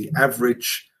 seasons, the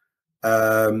average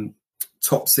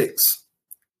top 6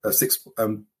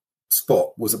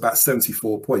 spot was about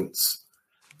 74 points.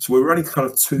 So we're only kind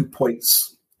of 2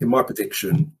 points, in my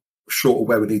prediction, short of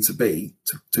where we need to be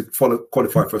to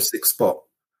qualify for a 6th spot.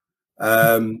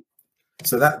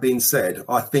 So that being said,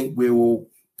 I think we will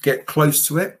get close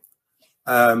to it.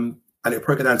 And it'll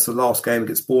probably go down to the last game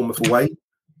against Bournemouth away.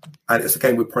 And it's a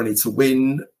game we probably need to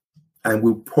win. And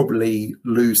we'll probably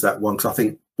lose that one, because I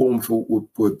think Bournemouth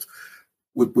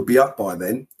would be up by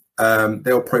then.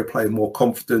 They'll probably play with more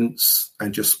confidence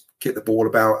and just get the ball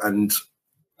about. And,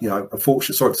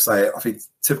 unfortunately, sorry to say it, I think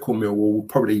typical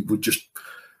Millwall would just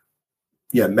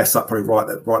mess up probably right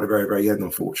at the very, very end,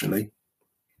 unfortunately.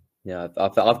 Yeah,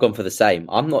 I've gone for the same.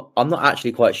 I'm not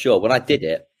actually quite sure. When I did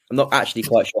it, I'm not actually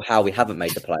quite sure how we haven't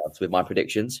made the playoffs with my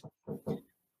predictions.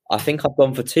 I think I've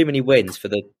gone for too many wins for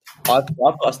the. I've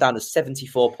got us down to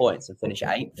 74 points and finish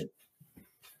 8th.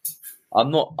 I'm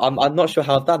not sure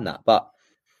how I've done that, but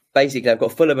basically I've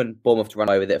got Fulham and Bournemouth to run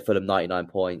away with it. Fulham 99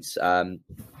 points,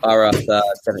 Borough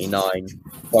 79,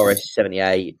 Forest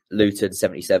 78, Luton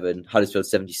 77, Huddersfield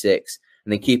 76,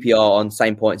 and then QPR on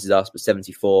same points as us but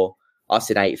 74. Us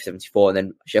in 8th, 74, and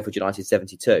then Sheffield United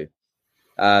 72.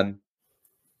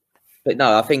 But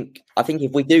no, I think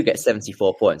if we do get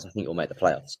 74 points, I think we'll make the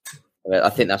playoffs. I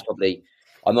think that's probably.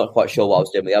 I'm not quite sure what I was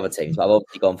doing with the other teams, but I've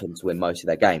obviously gone for them to win most of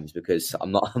their games because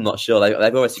I'm not sure they've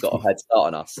obviously got a head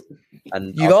start on us.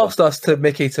 And you asked us to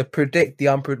Mickey to predict the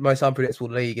most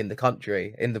unpredictable league in the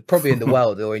country, probably in the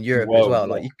world or in Europe as well.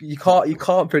 Like you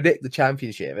can't predict the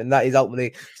Championship, and that is ultimately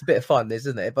it's a bit of fun,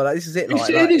 isn't it? But this is it.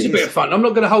 It is a bit of fun. I'm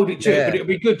not going to hold it to it, but it'll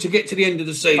be good to get to the end of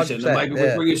the season and maybe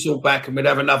we'll bring us all back and we'll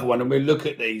have another one and we'll look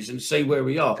at these and see where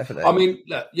we are. Definitely.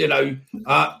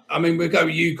 I mean, we'll go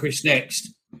with you, Chris,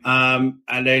 next.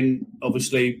 And then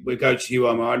obviously we'll go to you,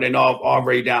 Omar, and then I'll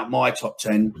read out my top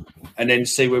 10 and then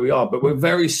see where we are. But we're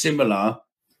very similar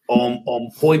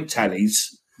on point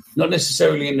tallies, not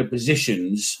necessarily in the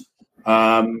positions,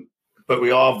 but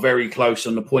we are very close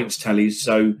on the points tallies.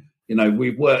 So,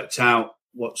 we've worked out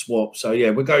what's what. So,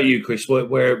 yeah, we'll go you, Chris.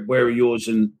 Where are yours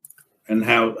and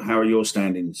how are your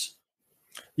standings?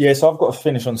 Yeah, so I've got to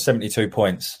finish on 72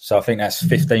 points. So I think that's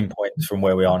 15 points from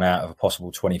where we are now out of a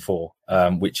possible 24,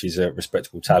 which is a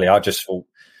respectable tally. I just thought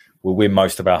we'll win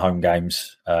most of our home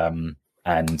games, and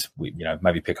we,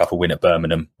 maybe pick up a win at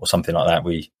Birmingham or something like that.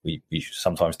 We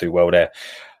sometimes do well there.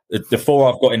 The four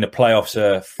I've got in the playoffs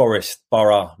are Forest,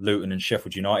 Borough, Luton, and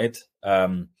Sheffield United,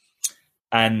 and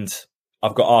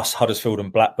I've got us, Huddersfield,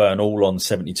 and Blackburn all on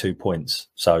 72 points.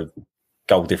 So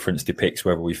goal difference depicts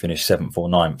whether we finish 7th or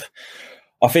 9th.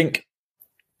 I think,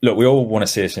 look, we all want to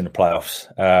see us in the playoffs.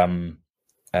 I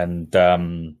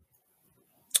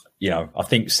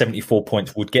think 74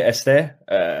 points would get us there.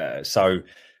 I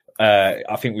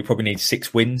think we probably need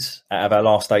 6 wins out of our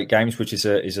last 8 games, which is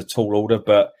a tall order,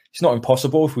 but it's not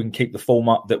impossible if we can keep the form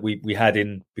up that we had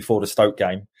in before the Stoke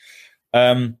game.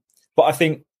 But I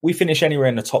think we finish anywhere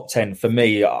in the top 10. For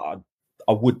me, I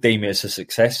would deem it as a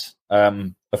success.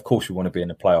 Of course, we want to be in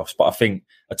the playoffs, but I think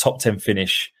a top 10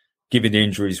 finish, given the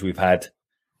injuries we've had,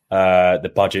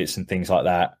 the budgets and things like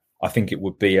that, I think it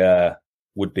would be a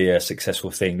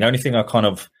successful thing. The only thing I kind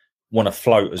of want to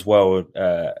float as well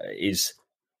is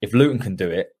if Luton can do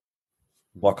it,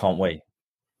 why can't we?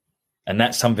 And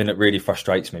that's something that really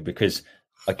frustrates me because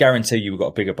I guarantee you we've got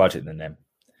a bigger budget than them.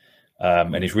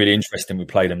 And it's really interesting we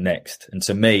play them next. And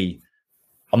to me,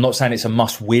 I'm not saying it's a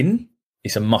must win.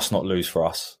 It's a must not lose for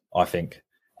us, I think.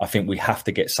 I think we have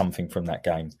to get something from that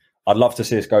game. I'd love to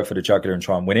see us go for the jugular and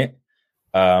try and win it.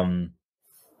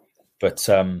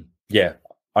 Yeah,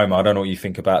 Omar, I don't know what you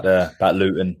think about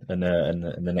Luton and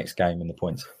the next game and the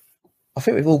points. I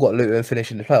think we've all got Luton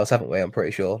finishing the playoffs, haven't we? I'm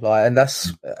pretty sure. And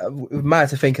that's mad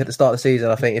to think at the start of the season.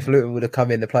 I think if Luton would have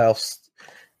come in the playoffs,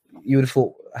 you would have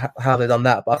thought how they've done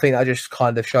that. But I think that just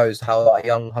kind of shows how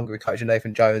young, hungry coach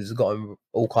Nathan Jones has got them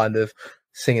all kind of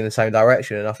singing the same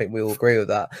direction, and I think we all agree with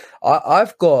that.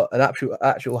 I've got an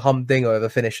actual humdinger of a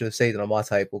finish of the season on my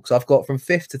table because I've got from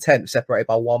 5th to 10th separated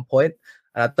by 1 point,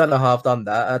 and I don't know how I've done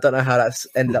that. And I don't know how that's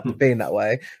ended up being that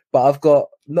way, but I've got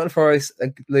Nottingham Forest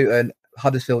and Luton,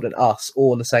 Huddersfield and us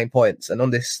all on the same points, and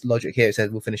on this logic here it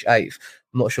says we'll finish 8th.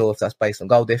 I'm not sure if that's based on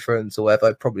goal difference or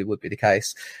whatever. It probably would be the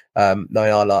case,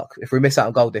 knowing our luck. If we miss out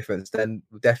on goal difference, then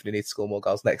we definitely need to score more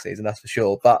goals next season, that's for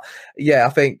sure. But yeah, I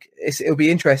think it'll be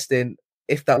interesting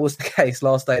if that was the case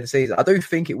last day of the season. I do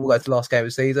think it will go to the last game of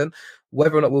the season.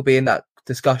 Whether or not we'll be in that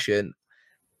discussion,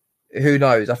 who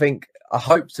knows? I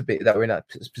hope to be that we're in that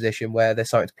position where there's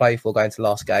something to play for going to the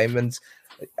last game. And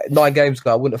 9 games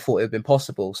ago, I wouldn't have thought it would have been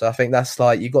possible. So I think that's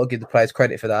you've got to give the players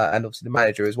credit for that, and obviously the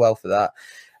manager as well for that.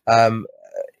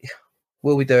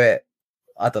 Will we do it?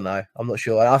 I don't know. I'm not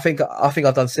sure. I think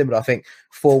I've done similar. I think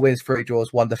 4 wins, 3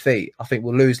 draws, 1 defeat. I think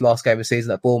we'll lose last game of the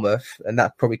season at Bournemouth, and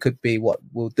that probably could be what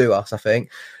will do us, I think.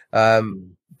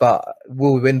 But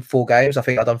will we win 4 games? I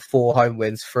think I've done 4 home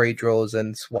wins, 3 draws,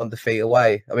 and 1 defeat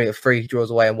away. 3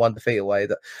 draws away and 1 defeat away.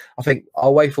 I think our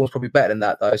away form is probably better than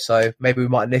that, though. So maybe we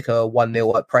might nick a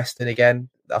 1-0 at Preston again.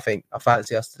 I think I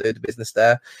fancy us to do the business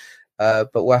there. But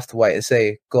we'll have to wait and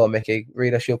see. Go on, Mickey.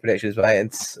 Read us your predictions, mate,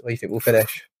 and what do you think we'll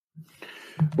finish?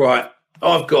 Right.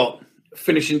 I've got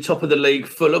finishing top of the league,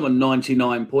 Fulham on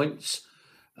 99 points.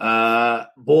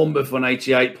 Bournemouth on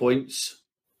 88 points.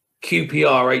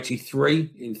 QPR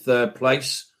 83 in 3rd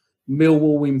place.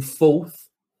 Millwall in 4th,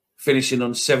 finishing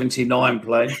on 79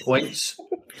 points.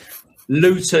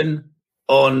 Luton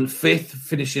on 5th,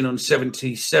 finishing on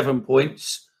 77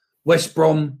 points. West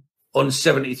Brom on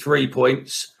 73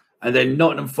 points. And then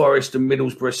Nottingham Forest and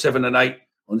Middlesbrough 7 and 8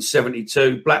 on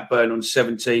 72. Blackburn on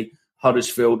 70.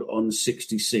 Huddersfield on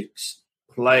 66.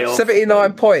 Playoff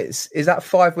 79 points. Is that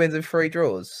 5 wins and 3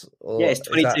 draws? Yeah, it's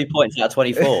 22 points out of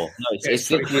 24. No,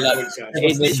 it's literally like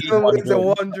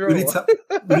 1 draw. We need to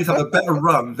have a better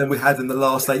run than we had in the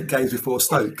last 8 games before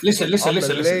Stoke. Listen.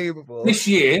 This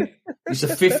year is the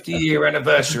 50-year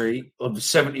anniversary of the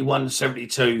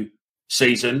 71-72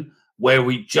 season where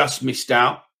we just missed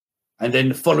out. And then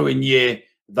the following year,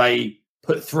 they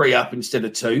put 3 up instead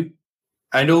of 2.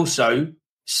 And also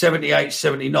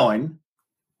 78-79,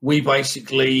 we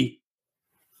basically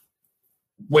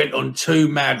went on 2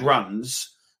 mad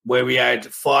runs where we had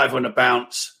 5 on the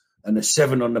bounce and a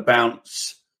 7 on the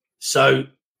bounce. So,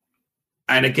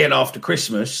 and again after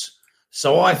Christmas.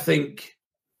 So I think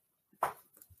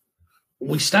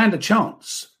we stand a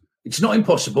chance. It's not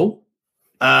impossible.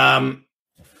 I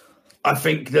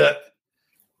think that,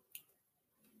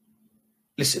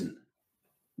 listen,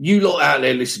 you lot out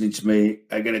there listening to me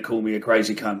are going to call me a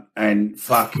crazy cunt and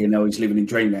fucking hell, he's living in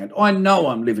dreamland. I know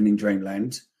I'm living in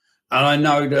dreamland. And I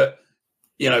know that,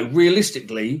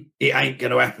 realistically, it ain't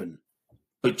going to happen.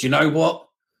 But do you know what?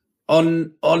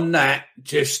 On that,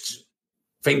 just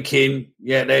thinking,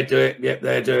 yeah, they'll do it. Yep,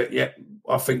 they'll do it. Yep,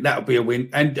 I think that'll be a win.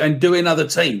 And doing other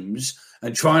teams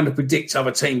and trying to predict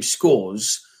other teams'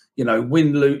 scores,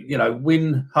 win, lose,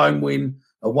 win, home win,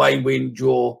 away win,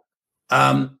 draw,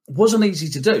 wasn't easy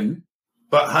to do.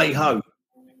 But hey ho,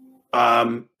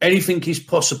 anything is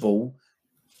possible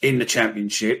in the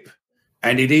Championship,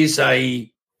 and it is a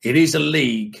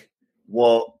league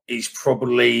what is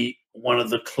probably one of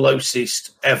the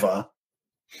closest ever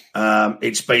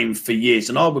it's been for years.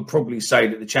 And I would probably say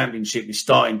that the Championship is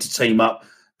starting to team up,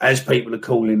 as people are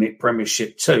calling it,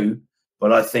 Premiership 2.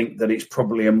 But I think that it's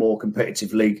probably a more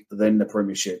competitive league than the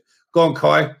Premiership. Go on,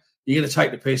 Kai. You're going to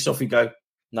take the piss. Off you go.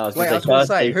 No, I was going to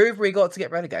say, who have we got to get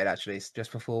relegated? Actually,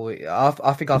 just before we, I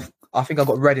think I've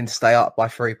got Reading to stay up by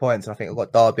 3 points. I think I've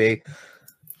got Derby,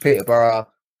 Peterborough.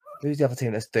 Who's the other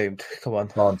team that's doomed? Come on,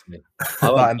 Barnsley.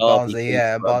 Barnsley,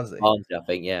 yeah, Barnsley. Barnsley, I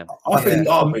think, yeah. I think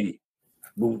Derby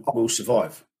will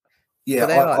survive. Yeah,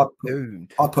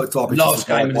 I put Derby last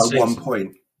game by 1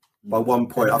 point. By 1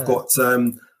 point, I've got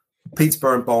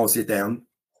Peterborough and Barnsley down.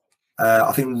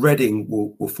 I think Reading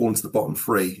will fall into the bottom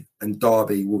 3, and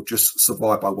Derby will just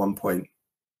survive by 1 point.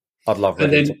 I'd love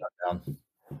Reading to go down.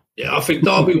 Yeah, I think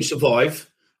Derby will survive,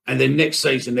 and then next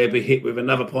season they'll be hit with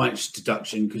another points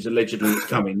deduction because allegedly it's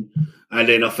coming. And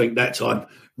then I think that time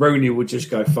Rooney would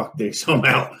just go, "Fuck this! I'm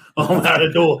out. I'm out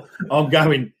the door. I'm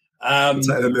going." Take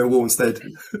the Millwall instead.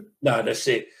 No, that's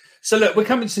it. So look, we're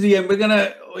coming to the end.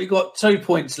 We got 2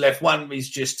 points left. One is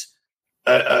just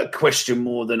a question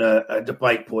more than a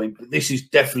debate point, but this is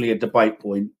definitely a debate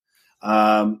point.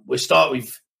 We'll start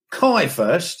with Kai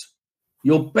first.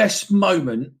 Your best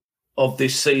moment of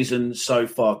this season so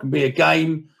far can be a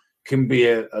game, can be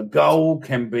a goal,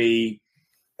 can be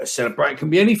a celebration, can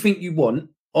be anything you want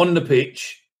on the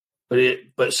pitch,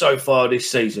 but so far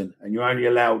this season, and you're only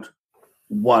allowed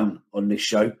one on this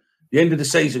show. The end of the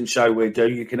season show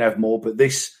you can have more, but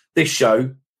this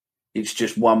show, it's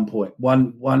just 1 point,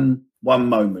 one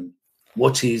moment.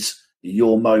 What is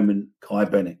your moment, Kai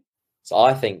Bennett? So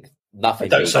I think nothing.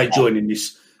 Don't say joining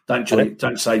this.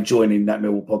 Don't say joining that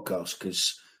Millwall podcast,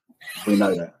 because we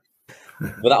know that.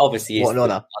 Well, that obviously is what an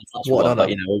honour. What an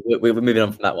honour. We're moving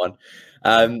on from that one.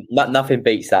 Nothing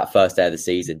beats that first day of the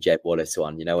season, Jeb Wallace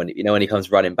one. When he comes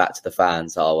running back to the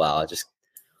fans. Oh wow! I just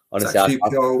honestly,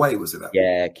 QPR away, was it that?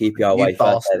 Yeah, QPR away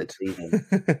first day of the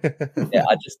season. Yeah,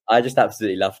 I just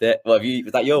absolutely loved it.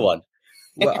 Was that your one?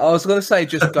 Well, I was going to say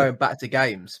just going back to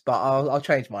games, but I'll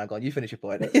change mine. Go on, you finish your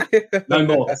point. No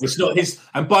more. It's not his.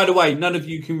 And by the way, none of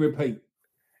you can repeat.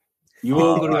 You're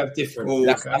all going to have different.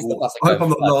 That's I hope I'm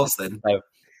not last then.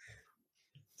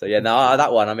 So yeah, no,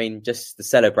 that one. I mean, just the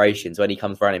celebrations when he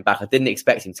comes running back. I didn't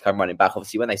expect him to come running back.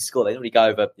 Obviously, when they score, they normally go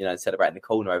over, and celebrate in the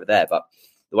corner over there. But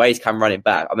the way he's come running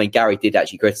back, I mean, Gary did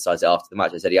actually criticise it after the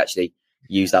match. I said he actually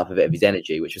used up a bit of his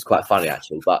energy, which was quite funny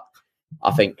actually. But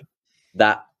I think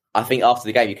after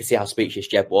the game, you could see how speechless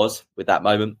Jeb was with that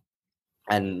moment.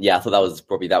 And yeah, I thought that was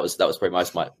probably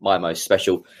my most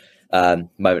special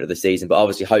moment of the season. But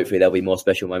obviously, hopefully, there'll be more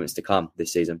special moments to come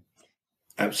this season.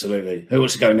 Absolutely. Who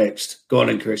wants to go next? Go on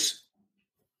in, Chris.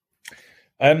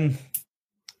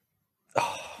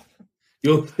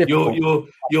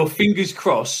 Your fingers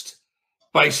crossed,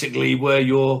 basically, where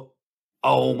you're,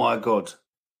 oh my God.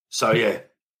 So yeah,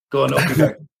 go on, off you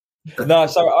go. No,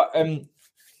 so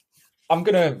I'm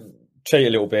going to cheat a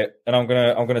little bit, and I'm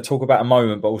going to talk about a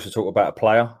moment, but also talk about a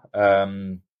player.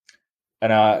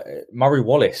 Murray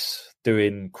Wallace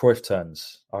doing Cruyff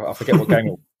turns. I forget what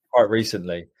game quite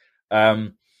recently,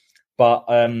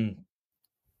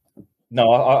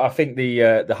 no, I think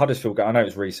the Huddersfield game. I know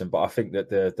it's recent, but I think that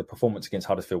the performance against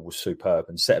Huddersfield was superb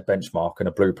and set a benchmark and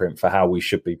a blueprint for how we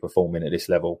should be performing at this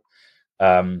level.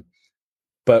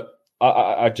 But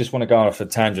I just want to go off a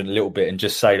tangent a little bit and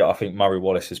just say that I think Murray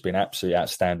Wallace has been absolutely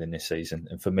outstanding this season.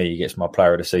 And for me, he gets my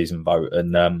player of the season vote.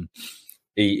 And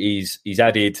he's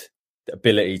added the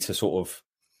ability to sort of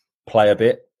play a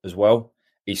bit as well.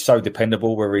 He's so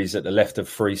dependable where he's at the left of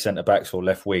 3 centre-backs or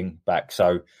left wing back.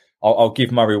 So I'll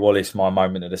give Murray Wallace my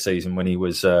moment of the season when he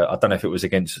was, I don't know if it was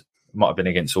might have been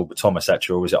against Albert Thomas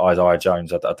actually, or was it Isaiah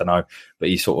Jones? I don't know. But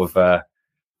he sort of...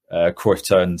 Cruyff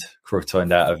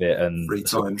turned out of it and 3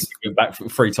 times. Went back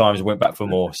 3 times and went back for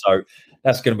more. So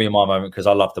that's going to be my moment because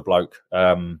I love the bloke. He's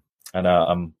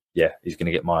going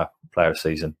to get my player of the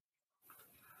season.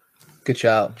 Good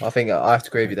shout. I think I have to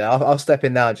agree with you there. I'll step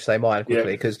in now and just say mine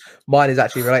quickly because mine is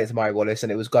actually related to Murray Wallace,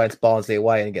 and it was going to Barnsley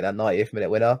away and get that 90th minute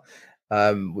winner.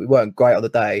 We weren't great on the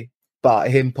day,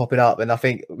 But him popping up, and I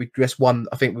think we won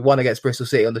against Bristol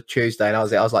City on the Tuesday, and I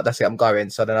was like, that's it, I'm going.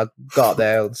 So then I got up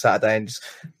there on Saturday, and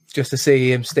just to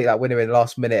see him stick that winner in the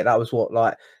last minute, that was what,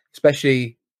 like,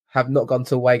 especially have not gone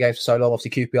to away games for so long.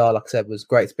 Obviously, QPR, like I said, was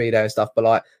great to be there and stuff, but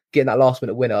like getting that last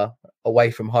minute winner away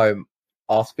from home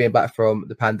after being back from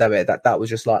the pandemic, that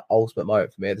was just like ultimate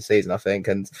moment for me of the season, I think.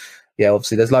 And yeah,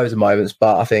 obviously there's loads of moments,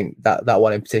 but I think that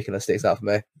one in particular sticks out for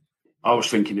me. I was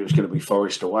thinking it was going to be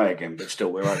Forest away again, but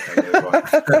still, we're okay.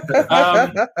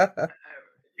 Right.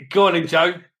 Go on in,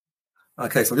 Joe.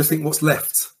 Okay, so I just think what's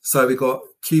left. So we've got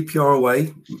QPR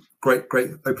away, great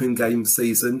opening game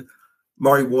season.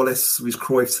 Murray Wallace with his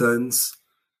Cruyff turns.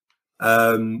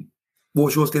 What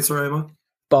was yours against Emma?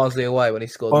 Barnsley away when he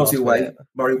scored. Barnsley away,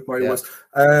 Murray Wallace.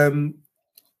 I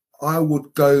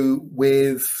would go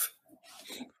with.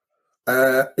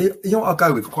 You know what I'll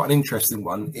go with? Quite an interesting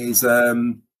one is.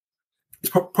 It's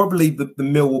probably the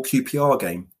Millwall QPR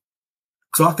game.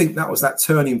 Because I think that was that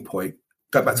turning point,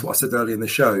 go back to what I said earlier in the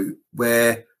show,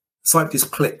 where something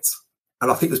just clicked.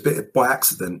 And I think it was a bit by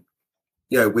accident,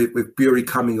 with Bury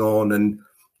coming on and,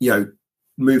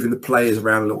 moving the players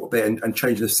around a little bit and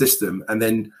changing the system. And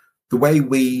then the way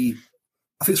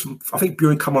I think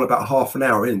Bury come on about half an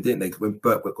hour in, didn't they, when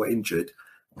Birkwood got injured.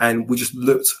 And we just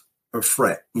looked a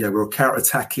threat. We were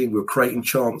counter-attacking, we were creating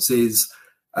chances.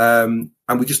 And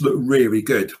we just looked really, really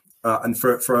good. And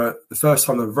for the first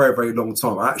time in a very, very long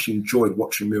time, I actually enjoyed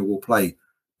watching Millwall play.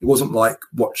 It wasn't like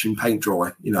watching paint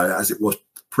dry, as it was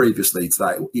previously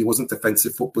today. It wasn't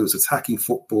defensive football. It was attacking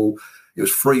football. It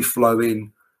was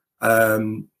free-flowing,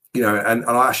 and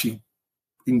I actually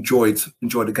enjoyed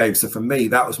the game. So for me,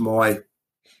 that was my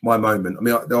moment. I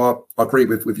mean, I agree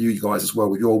with you guys as well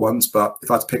with your ones, but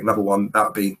if I had to pick another one, that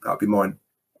would be mine.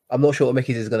 I'm not sure what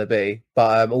Mickey's is going to be,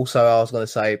 but also I was going to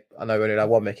say, I know we only had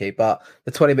one Mickey, but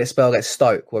the 20-minute spell against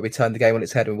Stoke where we turned the game on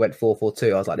its head and we went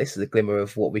 4-4-2, I was like, this is a glimmer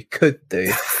of what we could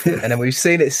do. And then we've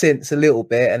seen it since a little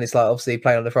bit, and it's like obviously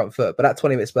playing on the front foot. But that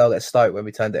 20-minute spell against Stoke when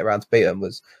we turned it around to beat them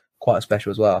was quite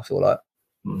special as well, I feel like.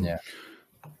 Yeah.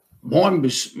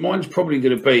 Mine's probably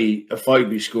going to be a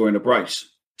Phobie scoring a brace,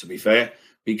 to be fair,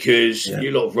 because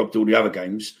you lot have robbed all the other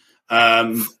games.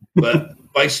 But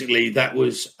basically that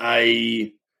was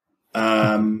a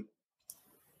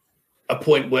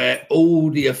point where all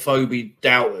the Aphobie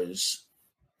doubters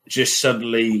just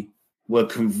suddenly were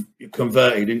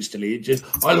converted instantly.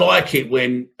 I like it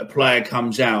when a player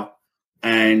comes out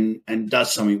and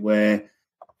does something where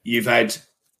you've had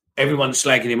everyone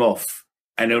slagging him off,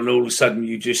 and then all of a sudden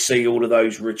you just see all of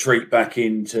those retreat back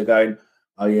into going,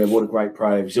 oh yeah, what a great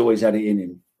player. He's always had it in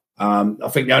him. I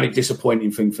think the only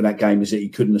disappointing thing for that game is that he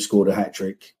couldn't have scored a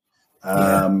hat-trick.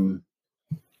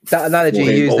 That analogy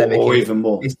you used there, Mickey, or even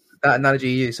more. That analogy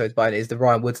you used, is the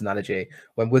Ryan Woods analogy.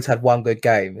 When Woods had one good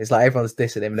game, it's like everyone's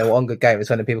dissing him, and then one good game is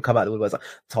when people come out of the woodworks like,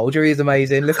 told you he's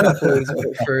amazing, look how far he's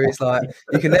put through. It's like,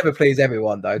 you can never please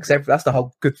everyone, though, because that's the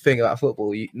whole good thing about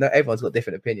football. Everyone's got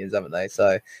different opinions, haven't they?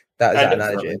 So that is that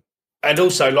analogy. And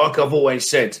also, like I've always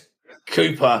said,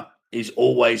 Cooper is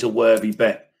always a worthy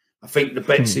bet. I think the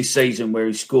bets this season where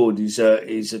he scored is a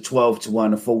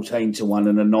 12-1, a 14-1,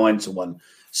 and a 9-1.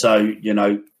 So, is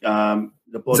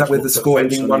that with the score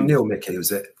ending 1-0, Mickey?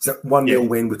 Was it? Is that 1-0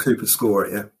 win with Cooper score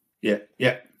it? Yeah.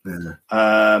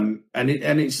 And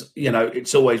it's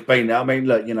it's always been there. I mean,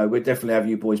 look, we'll definitely have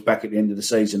you boys back at the end of the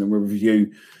season and we'll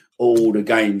review all the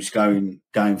games going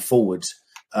forwards.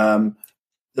 The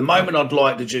moment I'd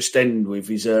like to just end with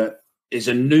is a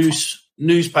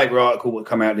newspaper article that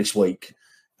come out this week,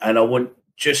 and I want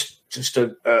just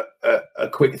a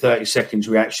quick 30 seconds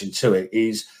reaction to it.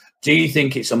 Is, do you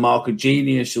think it's a mark of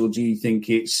genius, or do you think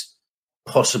it's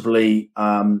possibly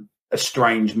a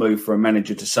strange move for a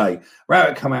manager to say?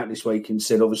 Rowett come out this week and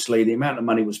said, obviously, the amount of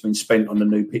money that's been spent on the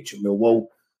new pitch at Millwall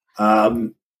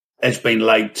has been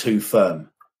laid too firm.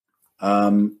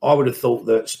 I would have thought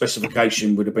that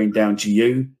specification would have been down to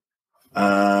you,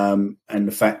 and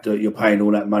the fact that you're paying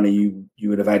all that money, you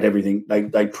would have had everything.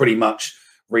 They pretty much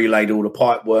relayed all the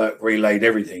pipe work, relayed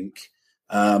everything.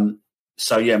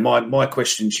 So, yeah, my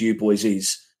question to you boys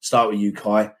is, start with you,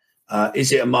 Kai.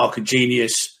 Is it a mark of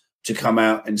genius to come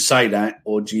out and say that,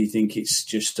 or do you think it's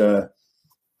just a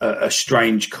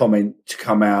strange comment to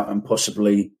come out and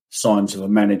possibly signs of a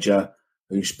manager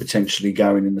who's potentially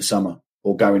going in the summer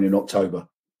or going in October?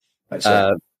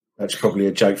 That's probably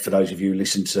a joke for those of you who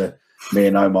listen to me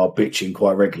and Omar bitching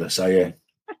quite regular. So, yeah.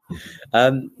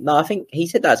 No, I think he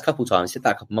said that a couple of times. He said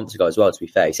that a couple of months ago as well, to be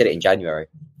fair. He said it in January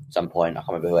at some point. I can't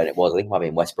remember when it was. I think it might be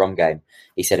in West Brom game.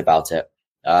 He said about it.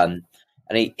 And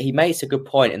he makes a good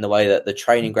point in the way that the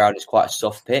training ground is quite a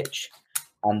soft pitch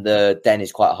and the Den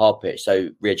is quite a hard pitch. So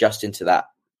readjusting to that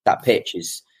that pitch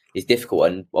is difficult,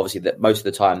 and obviously that most of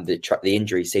the time the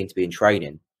injuries seem to be in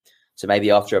training. So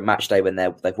maybe after a match day when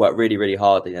they've worked really, really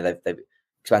hard, they've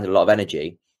expanded a lot of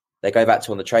energy, they go back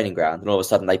to on the training ground, and all of a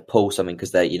sudden they pull something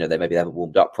because they maybe haven't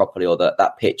warmed up properly, or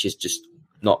that pitch is just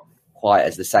not quite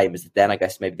as the same as then. I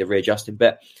guess maybe they're readjusting,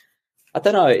 but I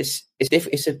don't know. It's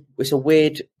a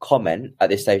weird comment at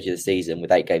this stage of the season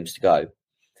with 8 games to go,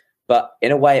 but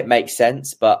in a way it makes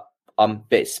sense. But I'm a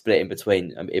bit split in between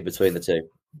the two.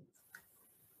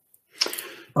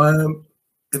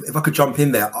 If I could jump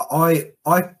in there, I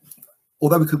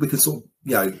although we could sort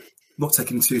of not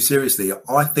take him too seriously,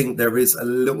 I think there is could be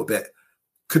a little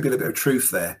bit of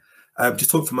truth there.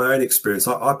 Just talking from my own experience,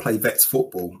 I play vets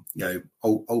football,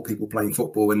 old people playing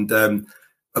football, and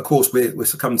of course we're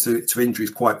succumbing to injuries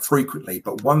quite frequently.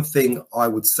 But one thing I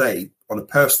would say on a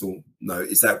personal note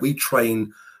is that we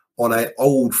train on an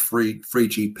old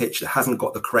 3G pitch that hasn't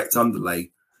got the correct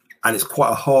underlay, and it's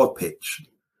quite a hard pitch.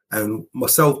 And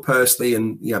myself personally,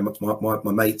 and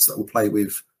my mates that we play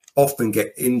with, often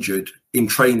get injured in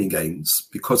training games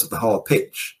because of the hard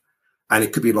pitch. And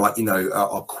it could be like,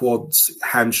 our quads,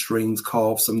 hamstrings,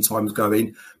 calves sometimes go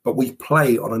in. But we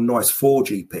play on a nice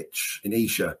 4G pitch in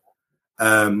Esher.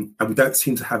 And we don't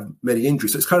seem to have many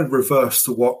injuries. So it's kind of reverse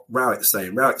to what Rowett's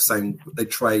saying. Rowett's saying they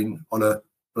train on a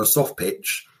soft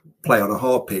pitch, play on a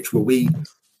hard pitch, where we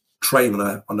train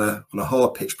on a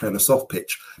hard pitch, play on a soft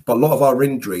pitch. But a lot of our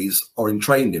injuries are in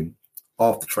training,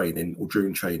 after training or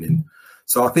during training.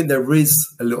 So I think there is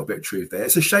a little bit of truth there.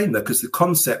 It's a shame, though, because the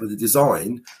concept of the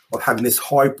design of having this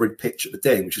hybrid pitch at the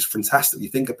Den, which is fantastic. You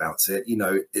think about it,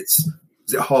 is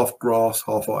it half grass,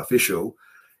 half artificial,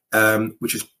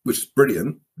 which is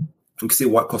brilliant. You can see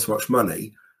why it costs so much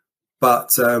money.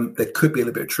 But there could be a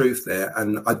little bit of truth there.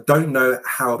 And I don't know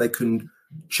how they can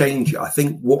change it. I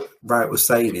think what Rowett was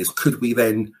saying is, could we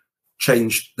then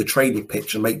change the training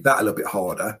pitch and make that a little bit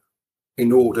harder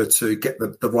in order to get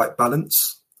the right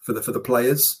balance for the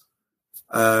players,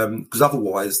 because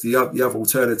otherwise the other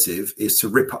alternative is to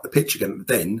rip up the pitch again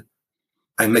then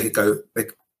and make it go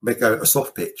a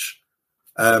soft pitch.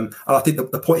 And I think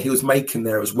the point he was making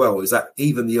there as well is that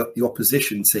even the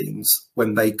opposition teams,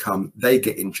 when they come, they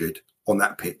get injured on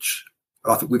that pitch.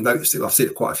 And I think we've noticed it. I've seen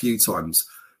it quite a few times,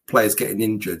 players getting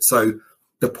injured. So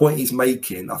the point he's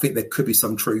making, I think there could be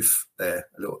some truth there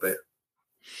a little bit.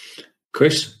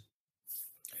 Chris?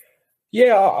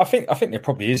 Yeah, I think there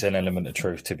probably is an element of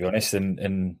truth, to be honest,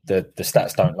 and the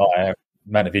stats don't lie. The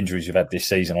amount of injuries we've had this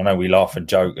season, I know we laugh and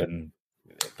joke,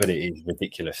 but it is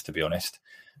ridiculous, to be honest.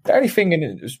 The only thing, and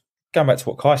it was going back to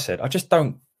what Kai said, I just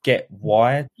don't get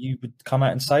why you would come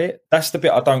out and say it. That's the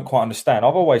bit I don't quite understand.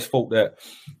 I've always thought that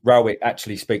Rowett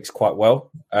actually speaks quite well,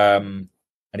 and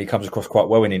he comes across quite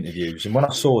well in interviews. And when I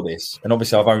saw this, and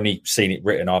obviously I've only seen it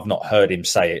written, I've not heard him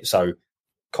say it, so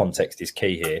context is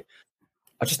key here.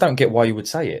 I just don't get why you would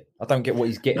say it. I don't get what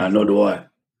he's getting. No, nor do I.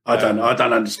 I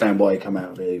don't understand why he come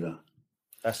out of it either.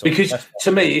 Because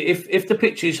to me, if the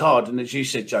pitch is hard, and as you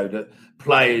said, Joe, that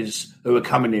players who are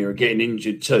coming here are getting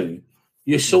injured too,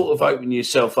 you're sort of opening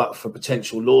yourself up for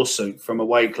potential lawsuit from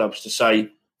away clubs to say,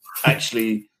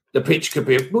 actually, the pitch could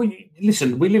be. Well,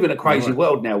 listen, we live in a crazy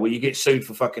world now where you get sued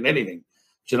for fucking anything.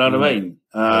 Do you know what I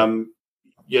mean?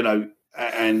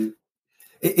 And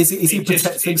is he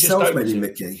protecting himself, maybe,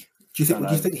 Mickey? Do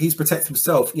you think he's protecting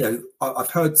himself?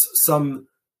 I've heard some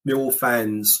Millwall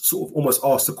fans sort of almost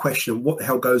ask the question, what the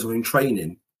hell goes on in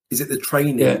training? Is it the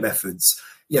training methods?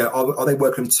 Are they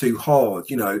working too hard?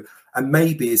 And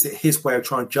maybe is it his way of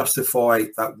trying to justify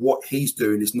that what he's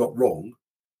doing is not wrong?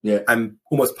 Yeah, and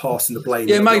almost passing the blame.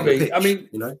 Yeah, maybe. Pitch, I mean,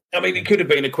 it could have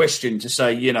been a question to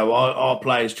say, our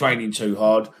players training too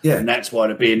hard, and that's why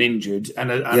they're being injured.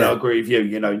 And I agree with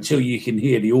you. Until you can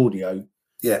hear the audio,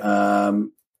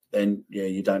 then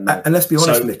you don't know. And let's be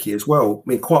honest, Mickey, as well. I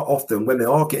mean, quite often when they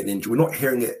are getting injured, we're not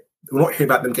hearing it. We're not hearing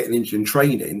about them getting injured in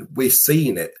training. We're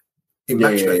seeing it in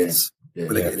match days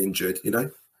when they're getting injured.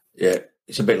 Yeah,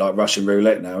 it's a bit like Russian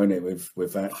roulette now, isn't it?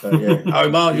 With that, but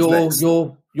Omar,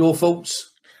 your thoughts?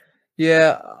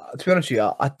 Yeah, to be honest with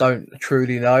you, I don't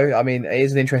truly know. I mean, it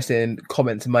is an interesting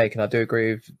comment to make, and I do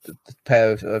agree with the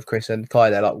pair of Chris and Kai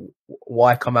there. Like,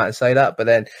 why come out and say that? But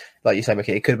then, like you say,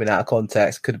 Mickey, it could have been out of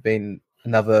context, could have been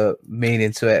another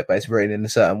meaning to it, but it's written in a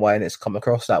certain way and it's come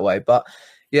across that way. But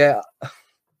yeah,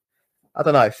 I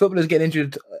don't know. Footballers getting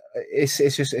injured, it's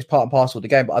part and parcel of the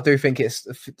game. But I do think it's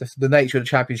the nature of the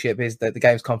Championship is that the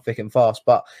games come thick and fast.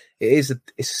 But it's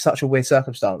such a weird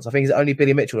circumstance. I think it's only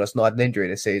Billy Mitchell that's not had an injury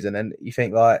this season, and you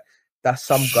think like that's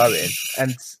some going.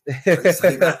 And but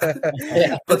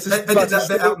that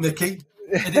bit out, Nicky.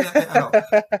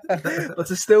 But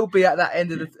to still be at that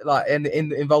end of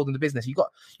the involved in the business, you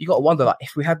got to wonder, like,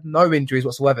 if we had no injuries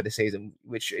whatsoever this season,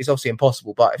 which is obviously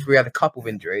impossible, but if we had a couple of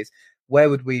injuries, where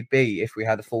would we be if we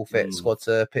had a full fit squad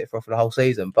to pit for the whole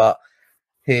season? But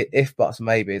here, if buts and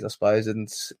maybes, I suppose, and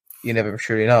you never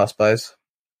truly know, I suppose.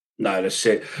 No, that's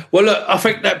it. Well, look, I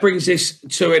think that brings this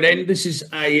to an end. This is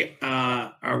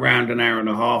around an hour and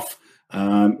a half.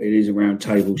 It is a round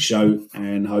table show,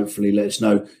 and hopefully let us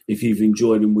know if you've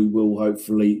enjoyed, and we will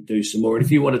hopefully do some more. And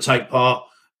if you want to take part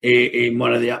in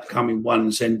one of the upcoming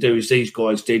ones, and do as these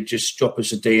guys did, just drop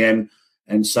us a DM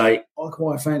and say, I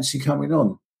quite fancy coming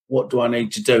on. What do I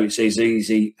need to do? It's as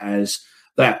easy as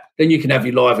that. Then you can have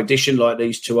your live edition like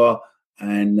these two are.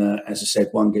 And as I said,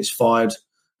 one gets fired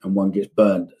and one gets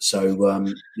burned. So,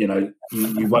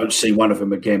 you won't see one of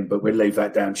them again, but we'll leave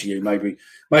that down to you. Maybe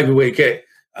we get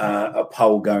a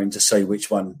poll going to see which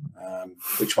one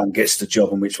gets the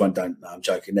job and which one don't. No, I'm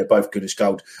joking. They're both good as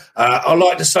gold. I'd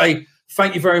like to say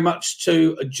thank you very much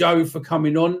to Joe for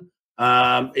coming on.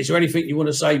 Is there anything you want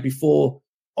to say before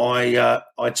I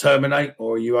terminate,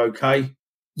 or are you okay?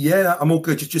 Yeah, I'm all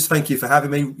good. Just thank you for having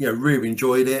me. Really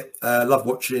enjoyed it. Love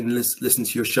watching and listening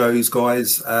to your shows,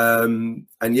 guys. And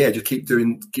just keep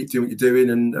doing what you're doing,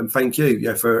 and thank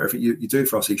you, for everything you do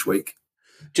for us each week.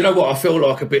 Do you know what? I feel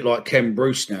like a bit like Ken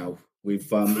Bruce now with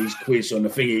his quiz on the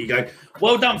thingy. You go,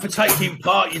 well done for taking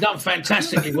part. You've done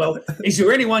fantastically well. Is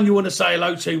there anyone you want to say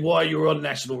hello to while you're on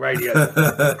national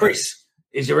radio? Chris,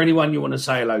 is there anyone you want to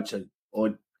say hello to,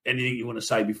 or anything you want to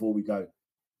say before we go?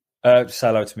 Just say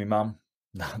hello to me mum.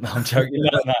 No, I'm joking.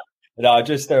 No,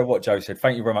 just what Joe said.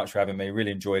 Thank you very much for having me.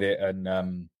 Really enjoyed it,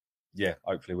 and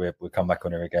hopefully we'll come back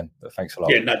on here again. But thanks a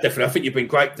lot. Yeah, no, definitely. I think you've been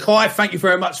great. Kai, thank you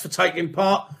very much for taking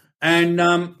part and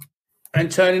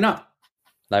turning up.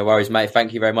 No worries, mate.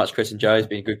 Thank you very much, Chris and Joe. It's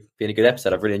been a good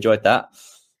episode. I've really enjoyed that.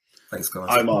 Thanks, guys.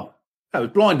 Omar, that was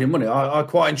blinding, wasn't it? I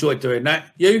quite enjoyed doing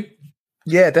that. You?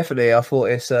 Yeah, definitely. I thought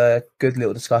it's a good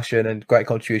little discussion and great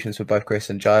contributions for both Chris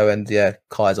and Joe. And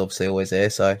Kai's obviously always here.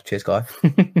 So cheers, Kai.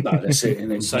 No, that's it.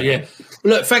 Isn't it? So,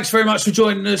 look, thanks very much for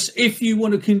joining us. If you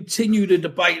want to continue the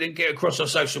debate and get across our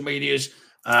social medias,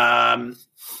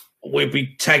 we'll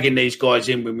be tagging these guys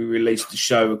in when we release the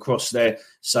show across there.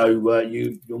 So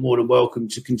you're more than welcome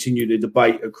to continue the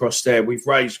debate across there. We've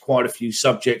raised quite a few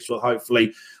subjects, so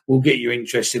hopefully we'll get you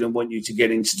interested and want you to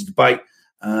get into the debate.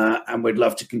 And we'd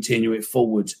love to continue it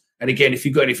forward. And again, if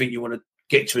you've got anything you want to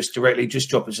get to us directly, just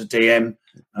drop us a DM.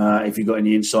 If you've got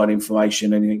any inside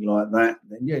information, anything like that,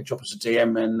 then drop us a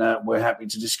DM and we're happy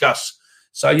to discuss.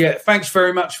 So thanks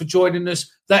very much for joining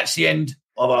us. That's the end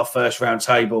of our first round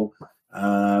table.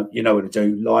 You know what to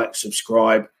do. Like,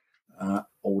 subscribe,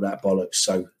 all that bollocks.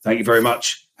 So thank you very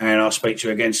much. And I'll speak to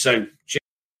you again soon.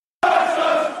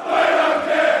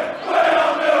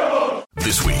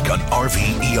 This week on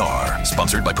RVER,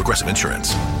 sponsored by Progressive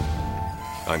Insurance.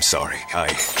 I'm sorry, I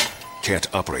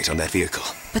can't operate on that vehicle.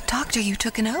 But doctor, you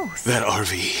took an oath. That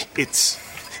RV, it's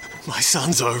my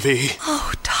son's RV.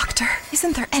 Oh, doctor,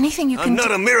 isn't there anything you can I'm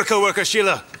not a miracle worker,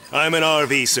 Sheila. I'm an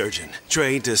RV surgeon,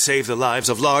 trained to save the lives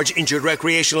of large injured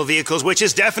recreational vehicles, which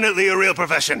is definitely a real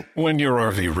profession. When your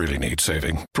RV really needs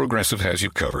saving, Progressive has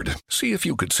you covered. See if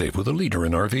you could save with a leader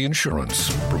in RV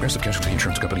insurance. Progressive Casualty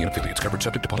Insurance Company and affiliates, covered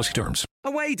subject to policy terms.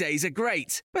 Away days are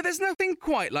great, but there's nothing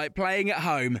quite like playing at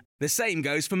home. The same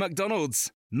goes for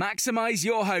McDonald's. Maximise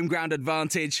your home ground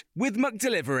advantage with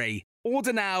McDelivery.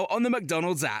 Order now on the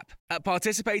McDonald's app. At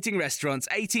participating restaurants,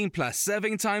 18 plus,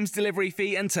 serving times, delivery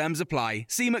fee and terms apply.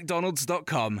 See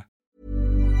mcdonalds.com.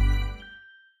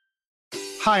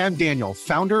 Hi, I'm Daniel,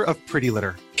 founder of Pretty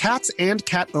Litter. Cats and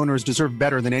cat owners deserve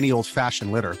better than any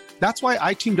old-fashioned litter. That's why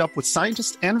I teamed up with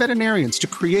scientists and veterinarians to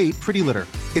create Pretty Litter.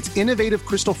 Its innovative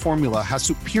crystal formula has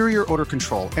superior odor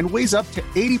control and weighs up to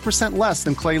 80% less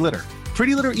than clay litter.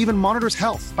 Pretty Litter even monitors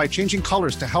health by changing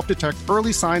colors to help detect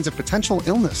early signs of potential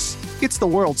illness. It's the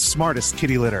world's smartest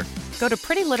kitty litter. Go to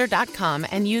prettylitter.com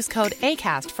and use code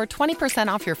ACAST for 20%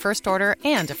 off your first order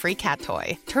and a free cat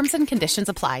toy. Terms and conditions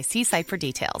apply. See site for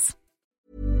details.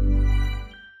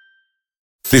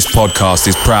 This podcast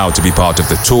is proud to be part of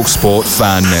the TalkSport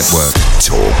Fan Network.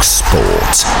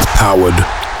 TalkSport. Powered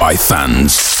by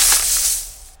fans.